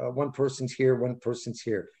here, one person's here, one person's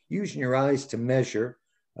here. Using your eyes to measure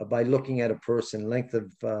by looking at a person, length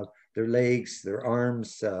of their legs, their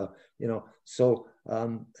arms, So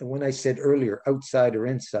when I said earlier, outside or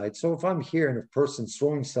inside. So if I'm here and a person's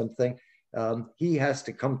throwing something, he has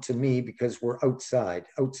to come to me because we're outside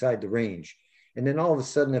the range. And then all of a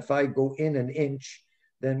sudden, if I go in an inch,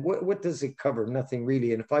 then what does it cover? Nothing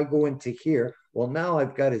really. And if I go into here, well, now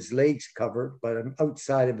I've got his legs covered, but I'm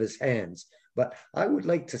outside of his hands. But I would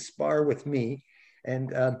like to spar with me.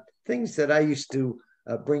 And things that I used to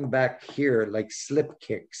bring back here, like slip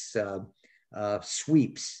kicks,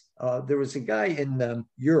 sweeps. There was a guy in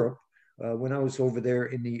Europe when I was over there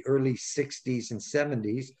in the early 60s and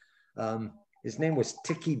 70s. His name was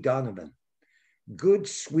Tiki Donovan. Good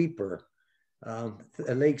sweeper. A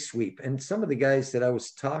leg sweep. And some of the guys that I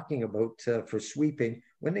was talking about for sweeping,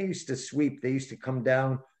 when they used to sweep, they used to come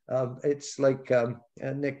down. It's like,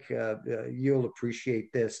 Nick, you'll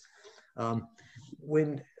appreciate this.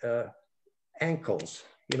 When ankles,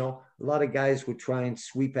 a lot of guys would try and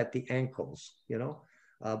sweep at the ankles,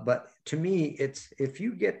 but to me, it's if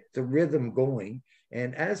you get the rhythm going,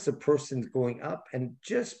 and as the person's going up and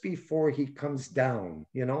just before he comes down,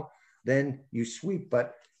 then you sweep,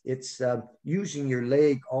 but it's using your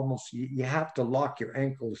leg almost, you have to lock your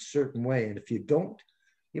ankle a certain way. And if you don't,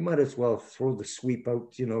 you might as well throw the sweep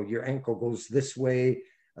out, your ankle goes this way.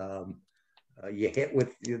 You hit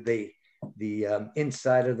with the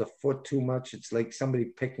inside of the foot too much. It's like somebody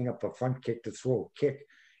picking up a front kick to throw a kick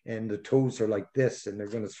and the toes are like this and they're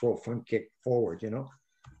going to throw a front kick forward,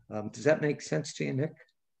 Does that make sense to you, Nick?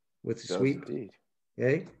 With the sweep? Indeed.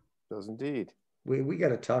 Okay? Does indeed. We got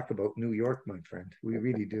to talk about New York, my friend. We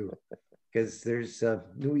really do. Because there's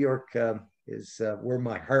New York is where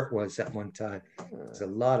my heart was at one time. There's a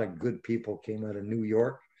lot of good people came out of New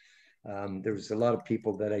York. There was a lot of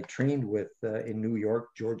people that I trained with in New York,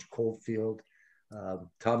 George Coldfield,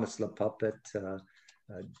 Thomas LaPuppet,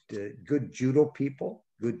 good judo people,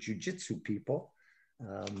 good jiu-jitsu people,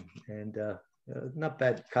 and not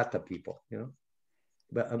bad kata people,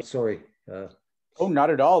 But I'm sorry. Oh, not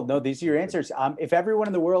at all. No, these are your answers. If everyone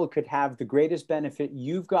in the world could have the greatest benefit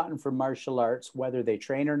you've gotten from martial arts, whether they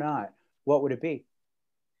train or not, what would it be?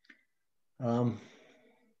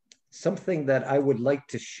 Something that I would like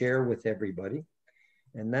to share with everybody,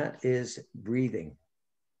 and that is breathing,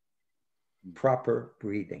 proper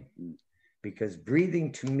breathing. Because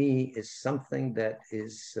breathing to me is something that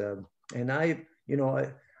is, and I've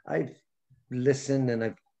listened and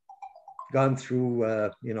I've gone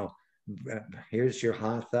through, here's your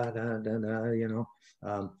hatha,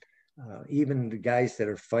 even the guys that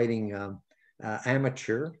are fighting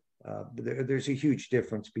amateur, there's a huge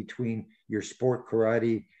difference between your sport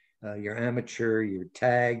karate, your amateur, your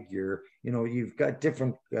tag, you've got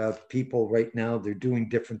different people right now. They're doing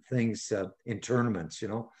different things in tournaments,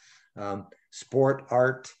 sport,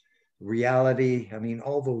 art, reality. I mean,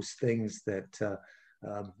 all those things that,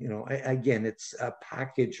 again, it's a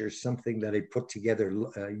package or something that I put together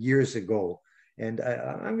years ago. And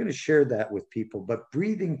I'm going to share that with people. But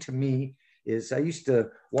breathing to me is, I used to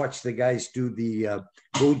watch the guys do the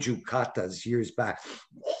Goju katas years back.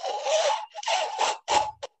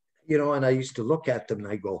 And I used to look at them and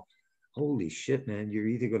I go, holy shit, man, you're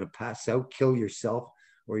either going to pass out, kill yourself,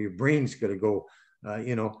 or your brain's going to go,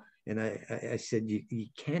 And I said, you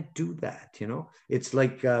can't do that, It's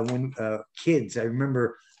like when kids, I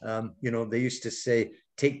remember, they used to say,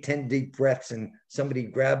 take 10 deep breaths and somebody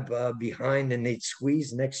grab behind and they'd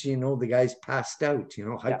squeeze. Next thing you know, the guy's passed out,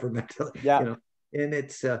 hyperventilate, And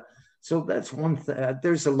it's, so that's one thing.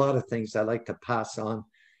 There's a lot of things I like to pass on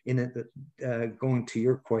in it, going to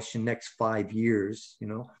your question, next 5 years,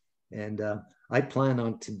 and I plan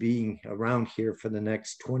on to being around here for the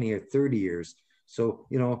next 20 or 30 years. So,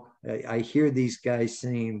 I hear these guys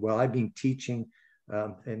saying, well, I've been teaching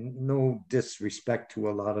and no disrespect to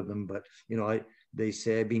a lot of them, but you know, they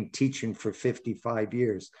say I've been teaching for 55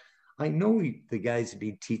 years. I know the guys have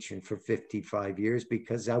been teaching for 55 years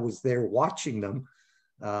because I was there watching them,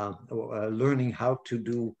 learning how to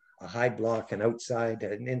do a high block and outside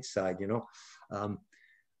and inside, you know,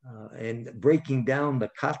 and breaking down the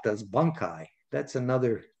katas bunkai. That's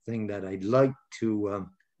another thing that I'd like to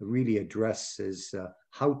really address is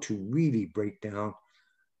how to really break down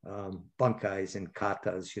bunkais and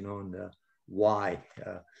katas, you know, and why.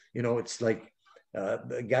 You know, it's like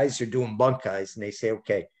the guys are doing bunkais and they say,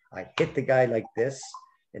 okay, I hit the guy like this,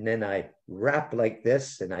 and then I wrap like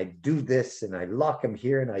this, and I do this, and I lock him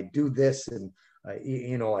here, and I do this, and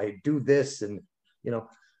you know, I do this, and you know,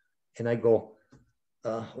 and I go,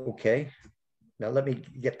 okay, now let me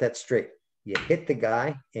get that straight. You hit the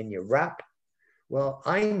guy and you wrap. Well,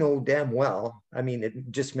 I know damn well, I mean,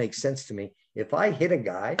 it just makes sense to me. If I hit a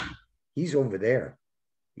guy, he's over there.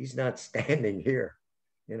 He's not standing here,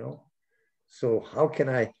 you know? So how can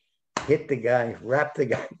I hit the guy, wrap the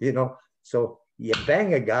guy, you know? So you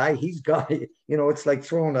bang a guy, he's got, you know, it's like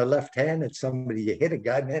throwing a left hand at somebody. You hit a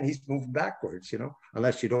guy, man, he's moving backwards, you know,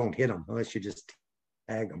 unless you don't hit him, unless you just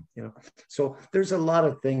tag him, you know? So there's a lot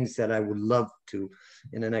of things that I would love to,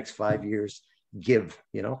 in the next 5 years, give,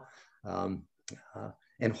 you know?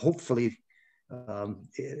 And hopefully,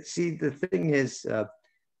 see, the thing is,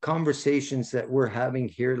 conversations that we're having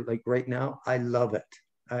here, like right now, I love it.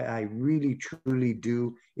 I really, truly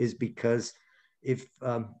do, is because if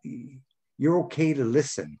you're okay to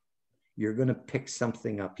listen, you're going to pick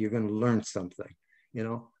something up, you're going to learn something, you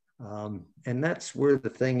know? And that's where the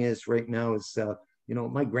thing is right now is, you know,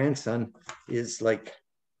 my grandson is like,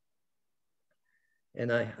 and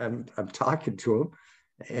I'm talking to him,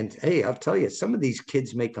 and hey, I'll tell you, some of these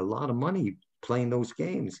kids make a lot of money playing those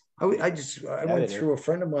games. I went through, a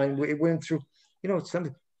friend of mine, we went through, you know,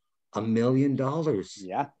 something, $1 million.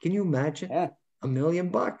 Yeah. Can you imagine? Yeah. $1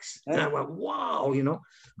 million. Yeah. And I went, wow, you know,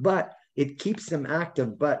 but it keeps them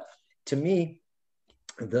active. But to me,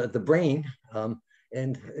 the brain,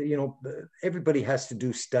 and, you know, everybody has to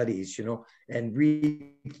do studies, you know, and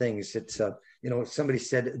read things. It's, you know, somebody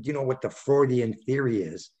said, do you know what the Freudian theory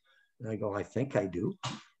is? And I go, I think I do.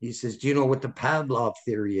 He says, do you know what the Pavlov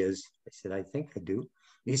theory is? I said, I think I do.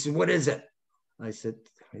 He said, what is it? I said,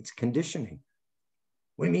 it's conditioning.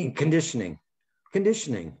 What do you mean conditioning?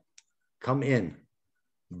 Conditioning. Come in,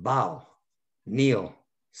 bow, kneel,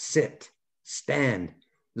 sit, stand.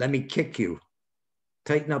 Let me kick you.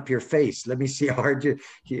 Tighten up your face. Let me see how hard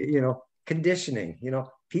you know, conditioning. You know,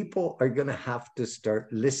 people are going to have to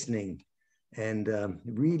start listening and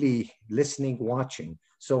really listening, watching.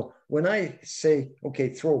 So when I say, okay,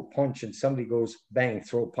 throw a punch, and somebody goes, bang,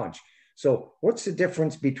 throw a punch. So what's the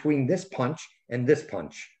difference between this punch and this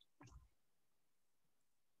punch?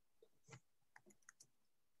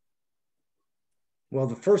 Well,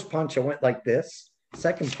 the first punch, I went like this.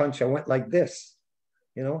 Second punch, I went like this,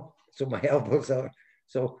 you know, so my elbow's out.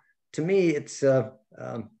 So to me, it's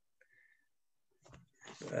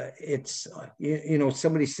you know,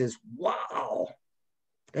 somebody says, wow,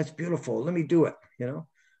 that's beautiful. Let me do it, you know.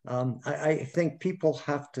 I think people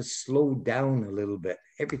have to slow down a little bit.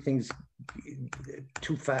 Everything's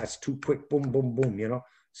too fast, too quick, boom, boom, boom, you know.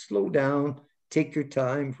 Slow down, take your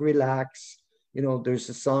time, relax. You know, there's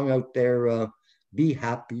a song out there, be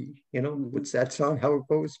happy, you know, what's that song, how it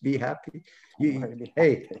goes, be happy.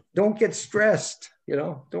 Hey, don't get stressed, you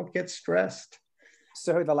know, don't get stressed.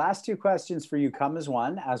 So the last two questions for you come as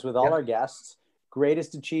one, as with all our guests.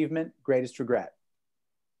 Greatest achievement, greatest regret.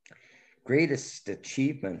 Greatest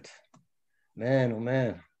achievement, man, oh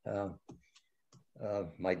man.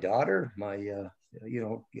 My daughter, my, you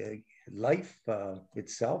know, life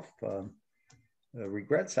itself,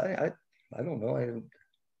 regrets, I don't know.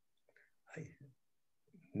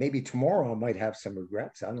 Maybe tomorrow I might have some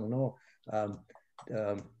regrets. I don't know.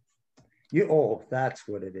 Oh, that's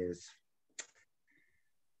what it is.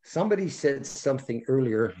 Somebody said something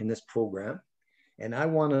earlier in this program, and I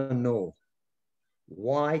want to know,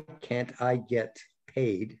 why can't I get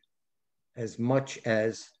paid as much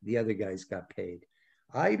as the other guys got paid?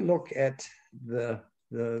 I look at the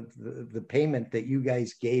payment that you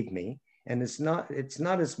guys gave me, and it's not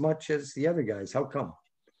as much as the other guys. How come?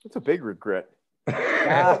 It's a big regret.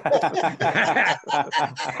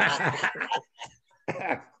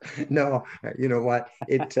 No, you know what?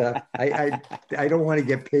 I don't want to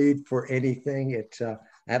get paid for anything.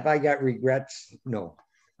 Have I got regrets? No.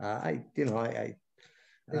 Did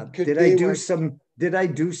I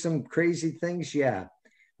do some crazy things? Yeah.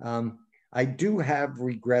 I do have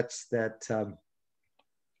regrets that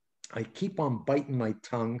I keep on biting my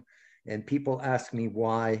tongue, and people ask me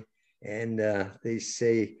why, and they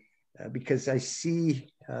say, because I see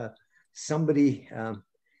somebody,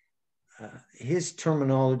 his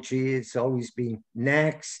terminology is always being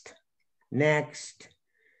next, next.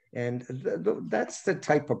 And that's the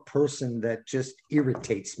type of person that just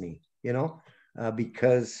irritates me, you know,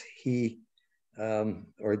 because he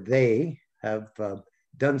or they have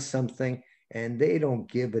done something and they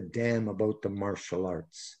don't give a damn about the martial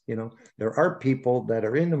arts. You know, there are people that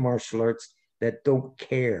are in the martial arts that don't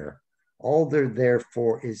care. All they're there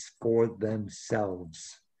for is for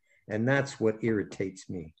themselves. And that's what irritates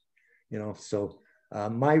me, you know. So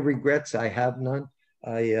my regrets, I have none.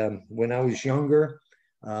 When I was younger,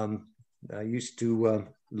 I used to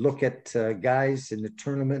look at guys in the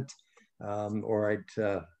tournament, or I'd,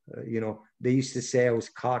 you know, they used to say I was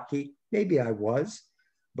cocky. Maybe I was,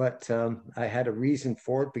 but I had a reason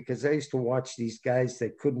for it, because I used to watch these guys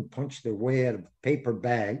that couldn't punch their way out of a paper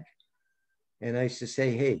bag. And I used to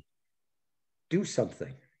say, hey, do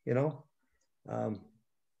something, you know.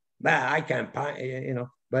 I can't, you know.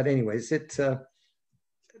 But anyways,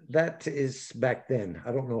 that is back then.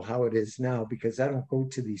 I don't know how it is now, because I don't go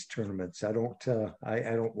to these tournaments. I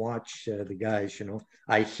don't watch the guys, you know.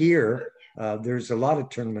 I hear there's a lot of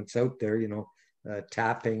tournaments out there, you know,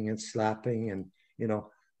 tapping and slapping, and, you know,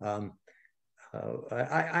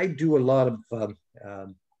 I do a lot of,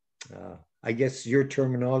 I guess your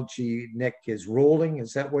terminology, Nick, is rolling.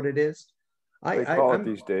 Is that what it is? They call it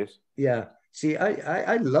these days. Yeah. See,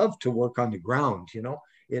 I love to work on the ground, you know.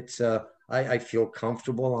 It's, I feel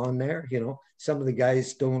comfortable on there, you know. Some of the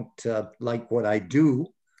guys don't like what I do,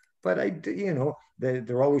 but I do, you know,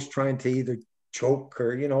 they're always trying to either choke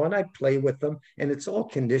or, you know, and I play with them, and it's all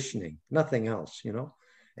conditioning, nothing else, you know,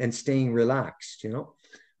 and staying relaxed, you know.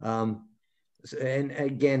 And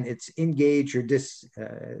again, it's engage or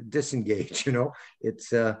disengage, you know.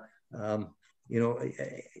 It's, you know,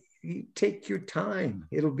 you take your time,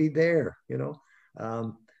 it'll be there, you know.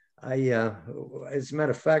 As a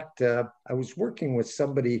matter of fact, I was working with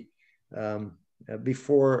somebody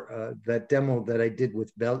before that demo that I did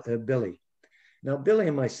with Billy. Now, Billy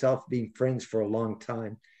and myself being friends for a long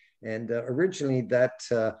time, and originally that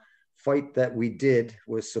fight that we did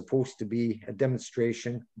was supposed to be a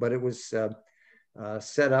demonstration, but it was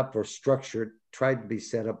set up or structured, tried to be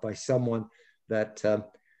set up by someone that,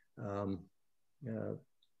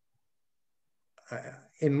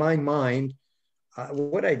 in my mind,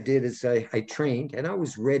 what I did is I trained, and I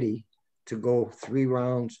was ready to go 3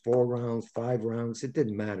 rounds, 4 rounds, 5 rounds. It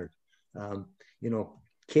didn't matter. You know,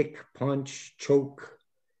 kick, punch, choke,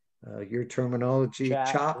 your terminology,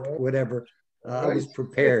 chop, whatever. I was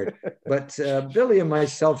prepared. But Billy and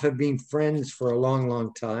myself have been friends for a long,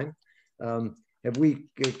 long time. Have we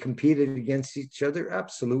competed against each other?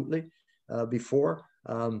 Absolutely. Before.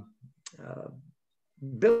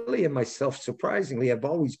 Billy and myself, surprisingly, have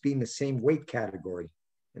always been the same weight category,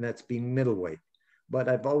 and that's been middleweight. But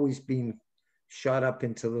I've always been shot up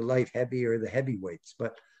into the light heavy or the heavyweights,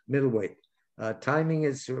 but middleweight. Timing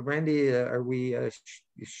is, Randy, are we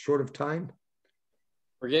short of time?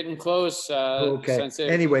 We're getting close. Okay. Sensei.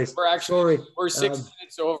 Anyways, we're 6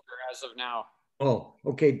 minutes over as of now. Oh,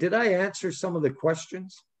 okay. Did I answer some of the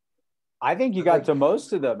questions? I think you got to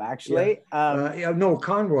most of them, actually. Yeah. No,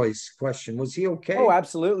 Conroy's question. Was he okay? Oh,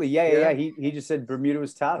 absolutely. Yeah. He just said Bermuda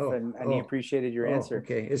was tough, and he appreciated your answer.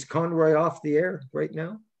 Okay. Is Conroy off the air right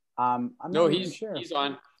now? I'm no, not even sure. He's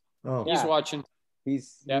on. Oh, he's watching.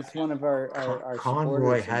 He's one of our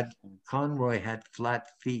Conroy had flat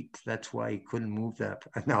feet. That's why he couldn't move that.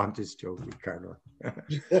 No, I'm just joking, Conroy.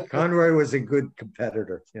 Conroy was a good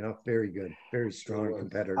competitor, you know, very good, very strong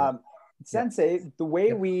competitor. Sensei, the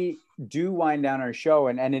way we do wind down our show,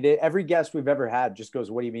 and every guest we've ever had just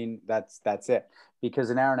goes, what do you mean that's it?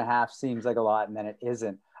 Because an hour and a half seems like a lot, and then it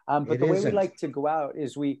isn't. But the way we like to go out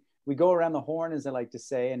is we go around the horn, as I like to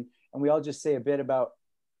say, and we all just say a bit about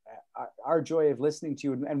our joy of listening to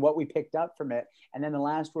you and what we picked up from it. And then the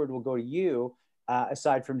last word will go to you,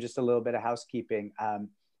 aside from just a little bit of housekeeping.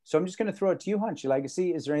 So I'm just going to throw it to you, Hunch. Your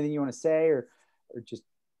legacy, is there anything you want to say or just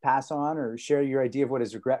pass on or share your idea of what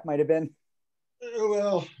his regret might have been?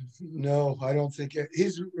 Well, no, I don't think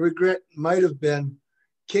his regret might have been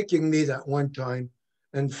kicking me that one time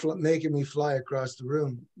and making me fly across the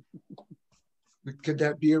room. Could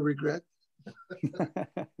that be a regret?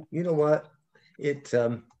 You know what?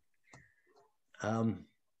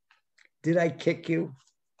 Did I kick you?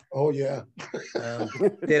 Oh yeah.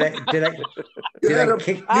 Did I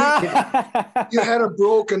kick you? You had a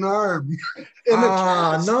broken arm.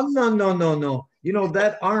 No. You know,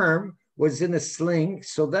 that arm was in a sling.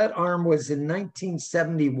 So that arm was in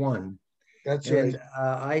 1971. That's and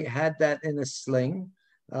right. I had that in a sling.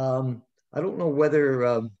 I don't know whether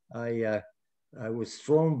I was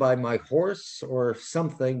thrown by my horse or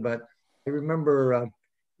something, but I remember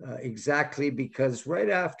exactly, because right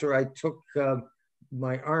after I took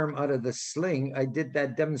my arm out of the sling, I did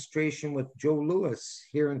that demonstration with Joe Louis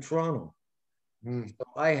here in Toronto. So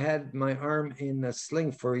I had my arm in a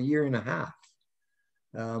sling for a year and a half.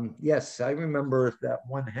 Yes, I remember that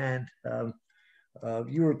one hand.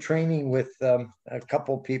 You were training with a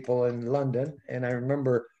couple people in London, and I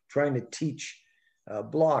remember trying to teach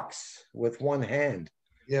blocks with one hand.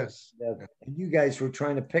 Yes. And you guys were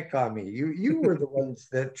trying to pick on me. You were the ones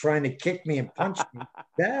that trying to kick me and punch me.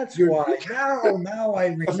 That's why. Now I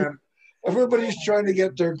remember. Everybody's trying to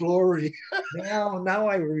get their glory. Now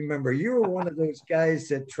I remember. You were one of those guys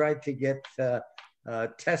that tried to get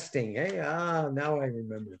testing. Hey, now I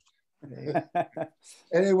remember.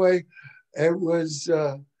 Anyway, it was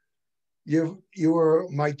you were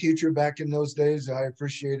my teacher back in those days. I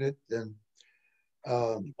appreciate it, and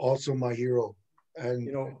also my hero.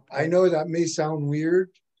 And I know that may sound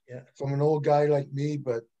weird from an old guy like me,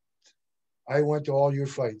 but I went to all your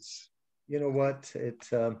fights. You know what?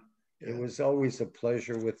 It was always a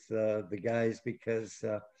pleasure with the guys, because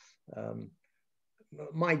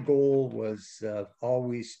my goal was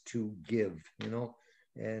always to give,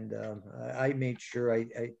 and I made sure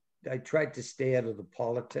I tried to stay out of the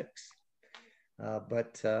politics,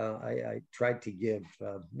 but I tried to give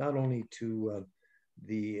not only to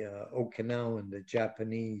the Okinawan, the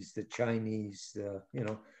Japanese, the Chinese,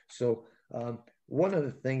 So one of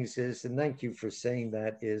the things is, and thank you for saying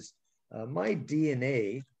that, is my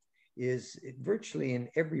DNA is virtually in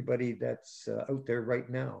everybody that's out there right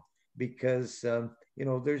now, because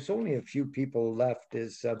there's only a few people left, and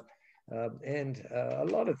a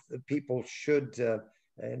lot of the people should,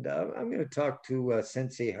 and I'm going to talk to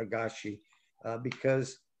Sensei Hagashi,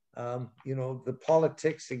 because the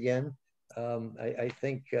politics again, I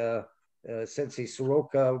think Sensei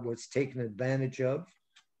Soroka was taken advantage of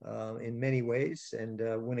in many ways, and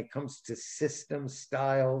when it comes to system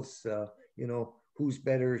styles, who's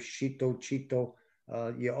better, Shito, Chito,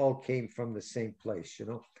 you all came from the same place,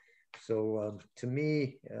 So to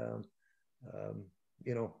me,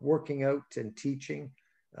 working out and teaching,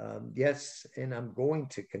 yes, and I'm going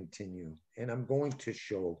to continue, and I'm going to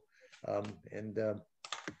show, and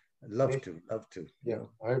love to. Yeah,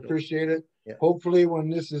 I appreciate it. Yeah. Hopefully,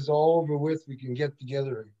 when this is all over with, we can get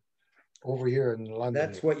together over here in London.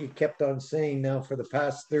 That's what you kept on saying now for the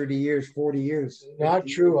past 30 years, 40 years. Not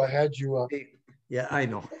true. I had you up. Yeah, I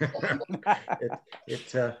know.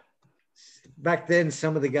 Back then,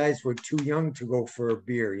 some of the guys were too young to go for a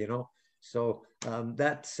beer, So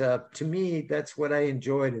that's, to me, that's what I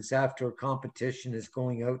enjoyed, is after a competition is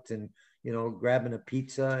going out and, grabbing a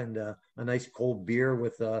pizza and a nice cold beer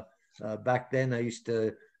with, back then I used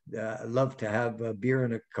to love to have a beer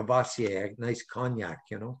and a Cavassier, a nice cognac,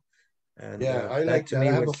 And, yeah, I like that.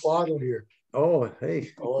 I have a bottle here. Oh,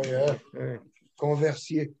 hey. Oh, yeah.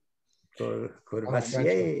 Conversier.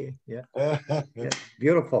 Courvoisier. Yeah. Yeah.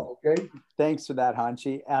 Beautiful. Okay. Thanks for that,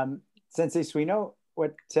 Hanshi. Sensei Suino,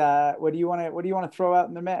 what do you want to throw out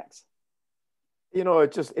in the mix?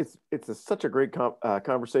 It's such a great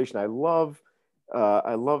conversation. I love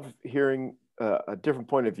hearing a different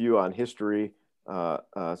point of view on history.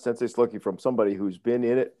 Sensei Slocki, from somebody who's been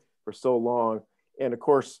in it for so long, and of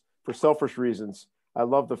course, for selfish reasons, I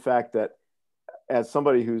love the fact that, as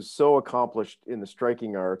somebody who's so accomplished in the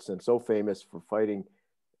striking arts and so famous for fighting,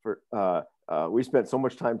 we spent so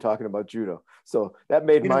much time talking about judo. So that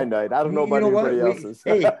made my night. I don't know about anybody else's.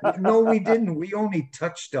 Hey, no, we didn't. We only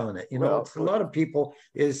touched on it. A lot of people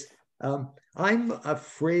is, I'm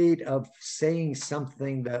afraid of saying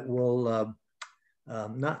something that will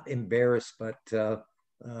not embarrass, but,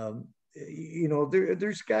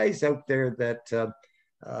 there's guys out there that,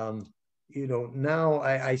 now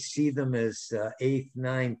I see them as 8th,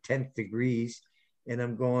 9th, 10th degrees, and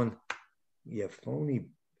I'm going, you phony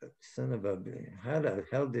son of a, how the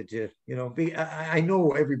hell did you, I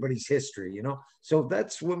know everybody's history, so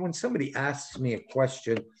that's when somebody asks me a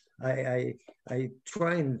question, I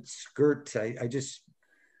try and skirt, I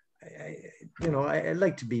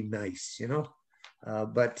like to be nice,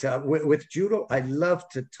 but with judo, I love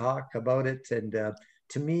to talk about it, and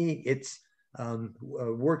to me, it's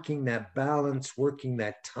working that balance, working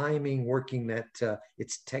that timing, working that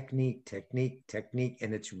it's technique,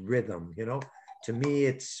 and it's rhythm. To me,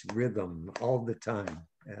 it's rhythm all the time,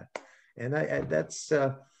 and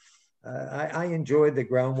I enjoyed the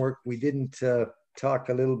groundwork. We didn't talk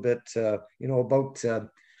a little bit, about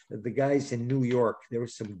the guys in New York. There were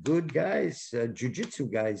some good guys, jiu-jitsu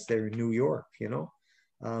guys there in New York, you know.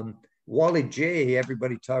 Wally J,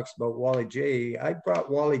 everybody talks about Wally J. I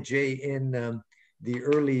brought Wally J in the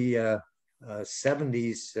early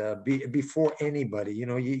 70s, before anybody. You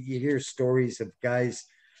know, you hear stories of guys,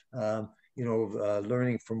 you know,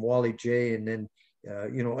 learning from Wally J. And then,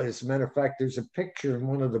 you know, as a matter of fact, there's a picture in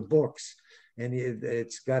one of the books, and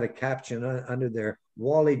it's got a caption under there,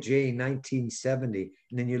 Wally J 1970.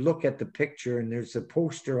 And then you look at the picture, and there's a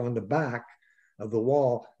poster on the back of the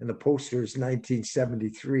wall, and the poster is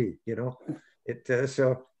 1973, you know.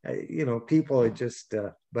 You know, people are just,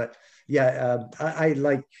 but yeah, I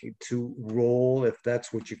like to roll, if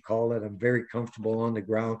that's what you call it. I'm very comfortable on the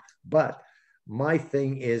ground, but my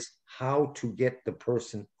thing is how to get the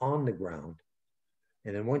person on the ground.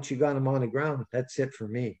 And then once you got them on the ground, that's it for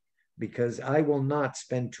me, because I will not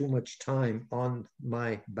spend too much time on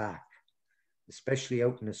my back, especially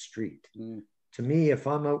out in the street. To me, if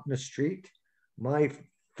I'm out in the street, my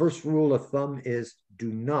first rule of thumb is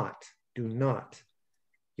do not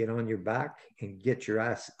get on your back and get your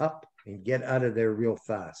ass up and get out of there real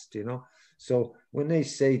fast, you know. So when they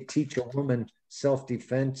say teach a woman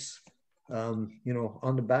self-defense, you know,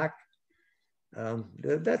 on the back,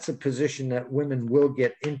 that's a position that women will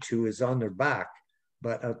get into, is on their back.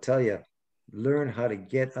 But I'll tell you, learn how to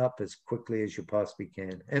get up as quickly as you possibly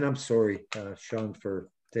can. And I'm sorry, Sean, for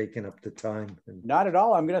taking up the time. Not at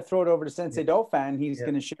all. I'm going to throw it over to Sensei Dauphin. He's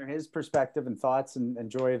going to share his perspective and thoughts and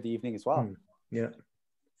joy of the evening as well. Yeah.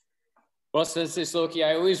 Well, Sensei Slocki,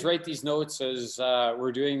 I always write these notes as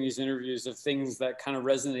we're doing these interviews of things that kind of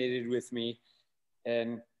resonated with me.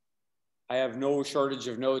 And I have no shortage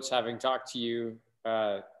of notes, having talked to you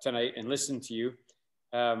tonight and listened to you.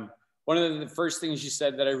 One of the first things you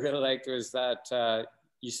said that I really liked was that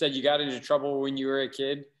you said you got into trouble when you were a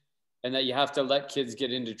kid, and that you have to let kids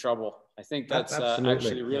get into trouble. I think that's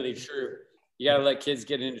actually really true. You got to let kids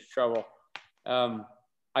get into trouble.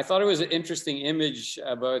 I thought it was an interesting image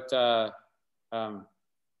about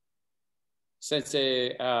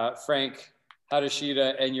Sensei Frank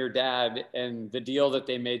Hadashida and your dad and the deal that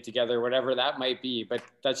they made together, whatever that might be, but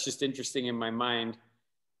that's just interesting in my mind.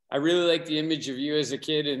 I really like the image of you as a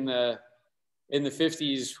kid in the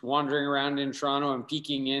 50s, wandering around in Toronto and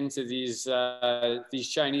peeking into these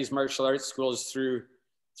Chinese martial arts schools through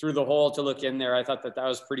the hole to look in there. I thought that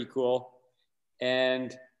was pretty cool.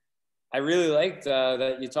 And I really liked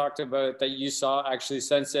that you talked about that you saw actually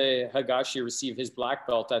Sensei Higashi receive his black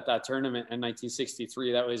belt at that tournament in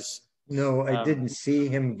 1963. That was... No, I didn't see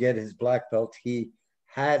him get his black belt. He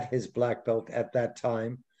had his black belt at that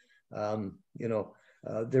time. You know,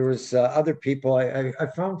 there was other people. I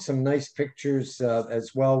found some nice pictures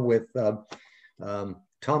as well with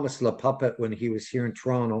Thomas LaPuppet when he was here in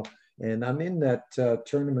Toronto. And I'm in that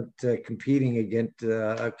tournament competing against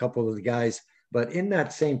a couple of the guys. But in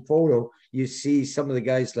that same photo, you see some of the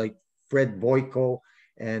guys like Fred Boyko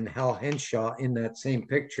and Hal Henshaw in that same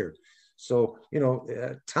picture. So, you know,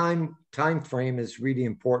 time frame is really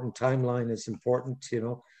important. Timeline is important, you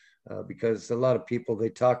know, because a lot of people, they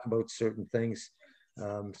talk about certain things.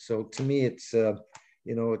 So to me, it's, you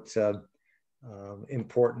know, it's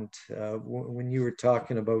important. When you were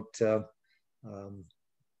talking about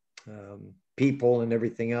people and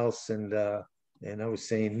everything else, and I was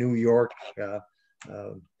saying New York,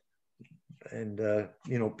 and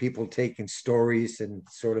you know, people taking stories and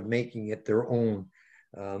sort of making it their own.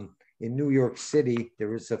 In New York City, there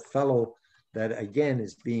was a fellow that again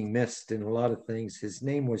is being missed in a lot of things. His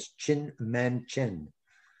name was Chin Man Chen.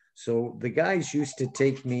 So the guys used to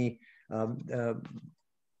take me,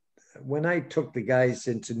 when I took the guys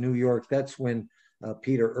into New York, that's when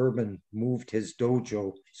Peter Urban moved his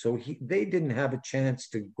dojo. So they didn't have a chance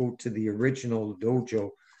to go to the original dojo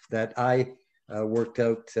that I worked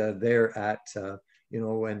out there at, you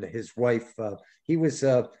know, and his wife, he went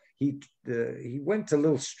a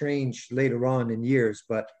little strange later on in years,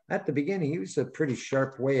 but at the beginning, he was a pretty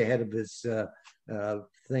sharp, way ahead of his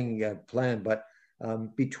plan. But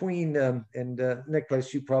between, and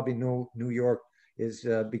Nicholas, you probably know New York is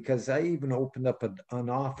because I even opened up an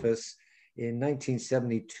office in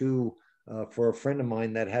 1972 for a friend of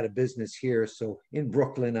mine that had a business here. So in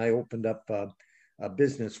Brooklyn, I opened up a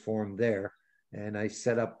business for him there, and I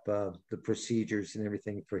set up the procedures and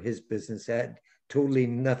everything for his business. It had totally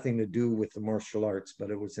nothing to do with the martial arts,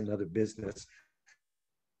 but it was another business.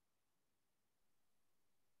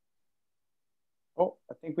 Oh,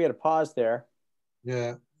 I think we had a pause there.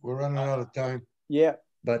 Yeah, we're running out of time. Yeah.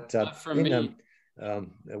 But from me.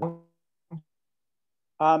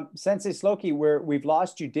 Sensei Slocki, we've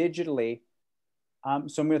lost you digitally.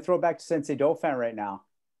 So I'm going to throw it back to Sensei Dauphin right now.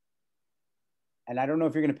 And I don't know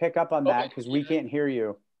if you're going to pick up on that because we can't hear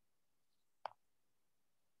you.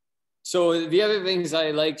 So the other things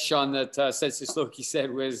I liked, Sean, that Sensei Slocki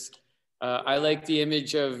said was, I like the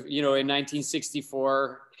image of, in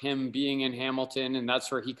 1964, him being in Hamilton, and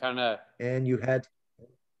that's where he kind of... And you had,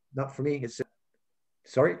 not for me, it's...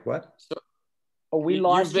 Sorry, what? So, we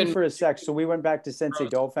lost you for a sec, so we went back to Sensei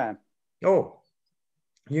Dauphin. Oh,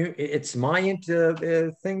 it's my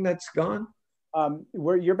thing that's gone?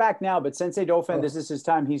 You're back now, but Sensei Dauphin, this is his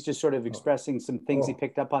time. He's just sort of expressing some things he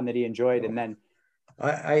picked up on that he enjoyed, and then...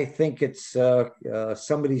 I think it's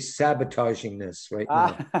somebody's sabotaging this right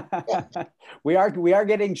now. We are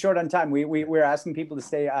getting short on time. We're asking people to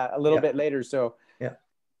stay a little bit later. So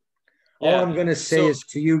all I'm going to say is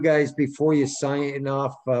to you guys before you sign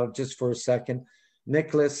off, just for a second,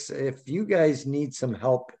 Nicholas, if you guys need some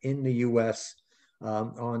help in the U.S.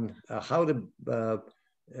 On how to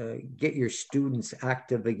get your students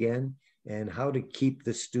active again, and how to keep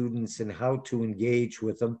the students and how to engage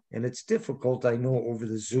with them. And it's difficult, I know, over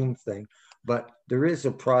the Zoom thing, but there is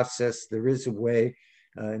a process, there is a way.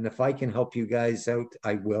 And if I can help you guys out,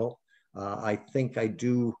 I will. I think I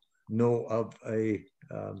do know of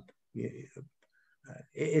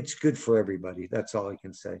it's good for everybody. That's all I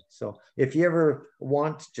can say. So if you ever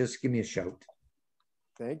want, just give me a shout.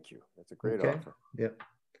 Thank you. That's a great offer. Yep.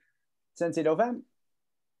 Sensei Dauphin?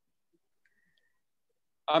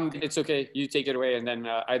 It's okay. You take it away, and then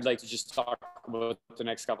I'd like to just talk about the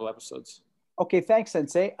next couple episodes. Okay, thanks,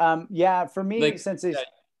 Sensei. For me, Sensei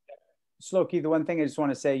Slocki, the one thing I just want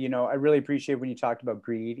to say, I really appreciate when you talked about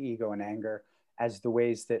greed, ego, and anger as the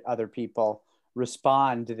ways that other people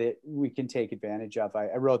respond that we can take advantage of.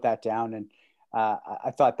 I wrote that down, and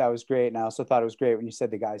I thought that was great. And I also thought it was great when you said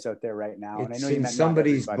the guys out there right now. And I know you meant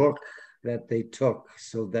somebody's book that they took,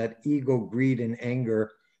 so that ego, greed, and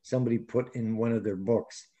anger, somebody put in one of their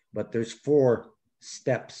books, but there's 4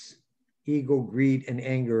 steps. Ego, greed, and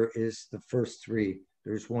anger is the first 3.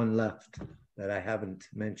 There's one left that I haven't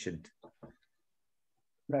mentioned.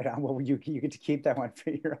 Right on. Well, you get to keep that one for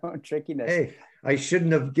your own trickiness. Hey, I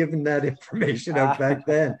shouldn't have given that information out back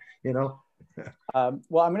then, Well, I'm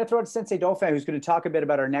going to throw it to Sensei Dauphin, who's going to talk a bit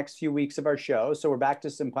about our next few weeks of our show. So we're back to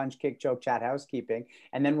some punch, kick, choke, chat housekeeping,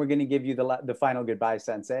 and then we're going to give you the final goodbye,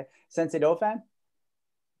 Sensei. Sensei Dauphin?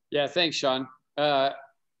 Yeah, thanks, Sean. I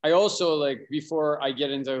also, before I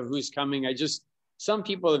get into who's coming, some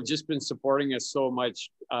people have just been supporting us so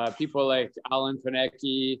much. People like Alan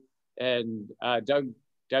Panecki and Doug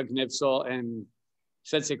Nipsel and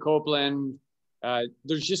Sensei Copeland.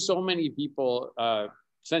 There's just so many people,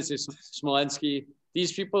 Sensei Smolensky.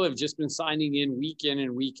 These people have just been signing in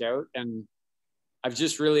and week out. And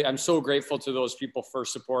I'm so grateful to those people for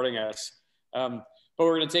supporting us. But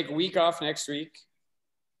we're going to take a week off next week.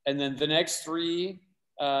 And then the next 3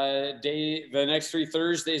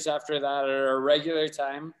 Thursdays after that at our regular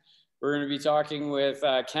time, we're going to be talking with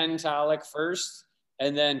Ken Talick first,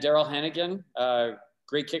 and then Daryl Hannigan,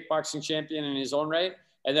 great kickboxing champion in his own right.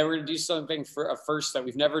 And then we're going to do something for a first that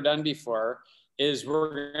we've never done before, is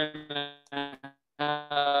we're going to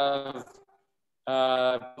have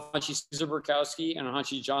Hanshi Cesar Burkowski and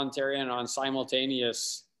Hanshi John Therrien on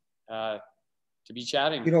simultaneous to be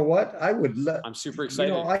chatting. You know what? I'm super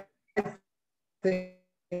excited. I think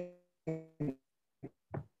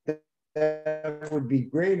that would be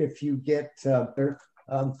great if you get,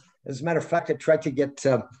 as a matter of fact, I tried to get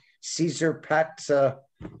Caesar, Pat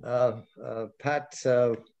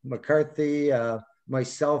McCarthy,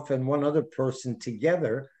 myself, and one other person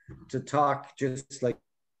together to talk just like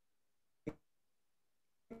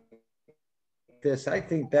this. I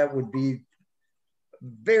think that would be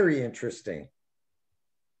very interesting.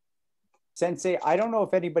 Sensei, I don't know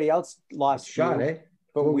if anybody else lost you,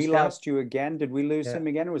 but we lost you again. Did we lose him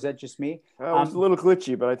again, or was that just me? It was a little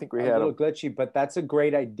glitchy, but I think we had a little glitchy, but that's a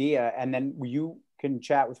great idea. And then you can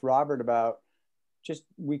chat with Robert about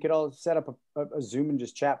we could all set up a Zoom and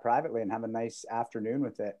just chat privately and have a nice afternoon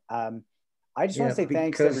with it. I just want to say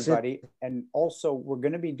thanks to everybody. And also, we're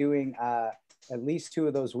going to be doing at least 2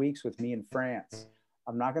 of those weeks with me in France.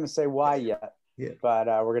 I'm not going to say why yet, but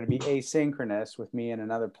we're going to be asynchronous with me in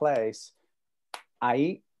another place.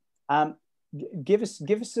 Give us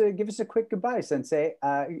a quick goodbye, Sensei.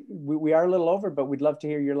 We are a little over, but we'd love to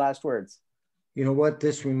hear your last words. You know what?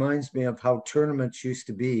 This reminds me of how tournaments used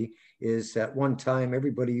to be. Is at one time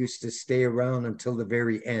everybody used to stay around until the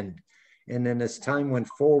very end, and then as time went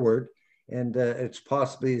forward, and it's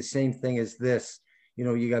possibly the same thing as this.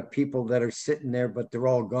 You got people that are sitting there, but they're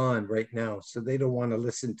all gone right now, so they don't want to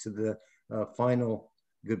listen to the final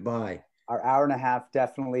goodbye. our hour and a half,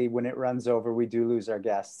 definitely when it runs over, we do lose our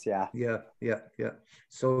guests. Yeah. Yeah.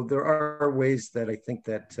 So there are ways that I think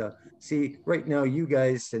that, see, right now, you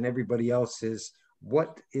guys and everybody else is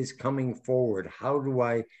what is coming forward. How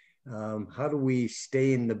do we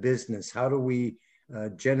stay in the business? How do we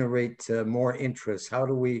generate more interest? How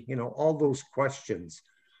do we, all those questions.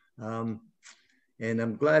 And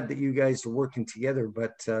I'm glad that you guys are working together,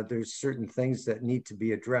 but there's certain things that need to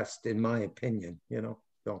be addressed, in my opinion,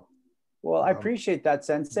 so. Well, I appreciate that,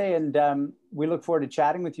 Sensei. And we look forward to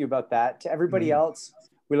chatting with you about that. To everybody else,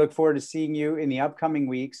 we look forward to seeing you in the upcoming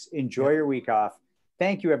weeks. Enjoy your week off.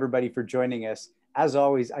 Thank you, everybody, for joining us. As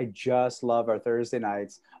always, I just love our Thursday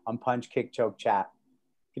nights on Punch, Kick, Choke, Chat.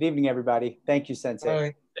 Good evening, everybody. Thank you, Sensei. All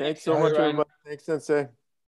right. Thanks so much, everybody. Thanks, Sensei.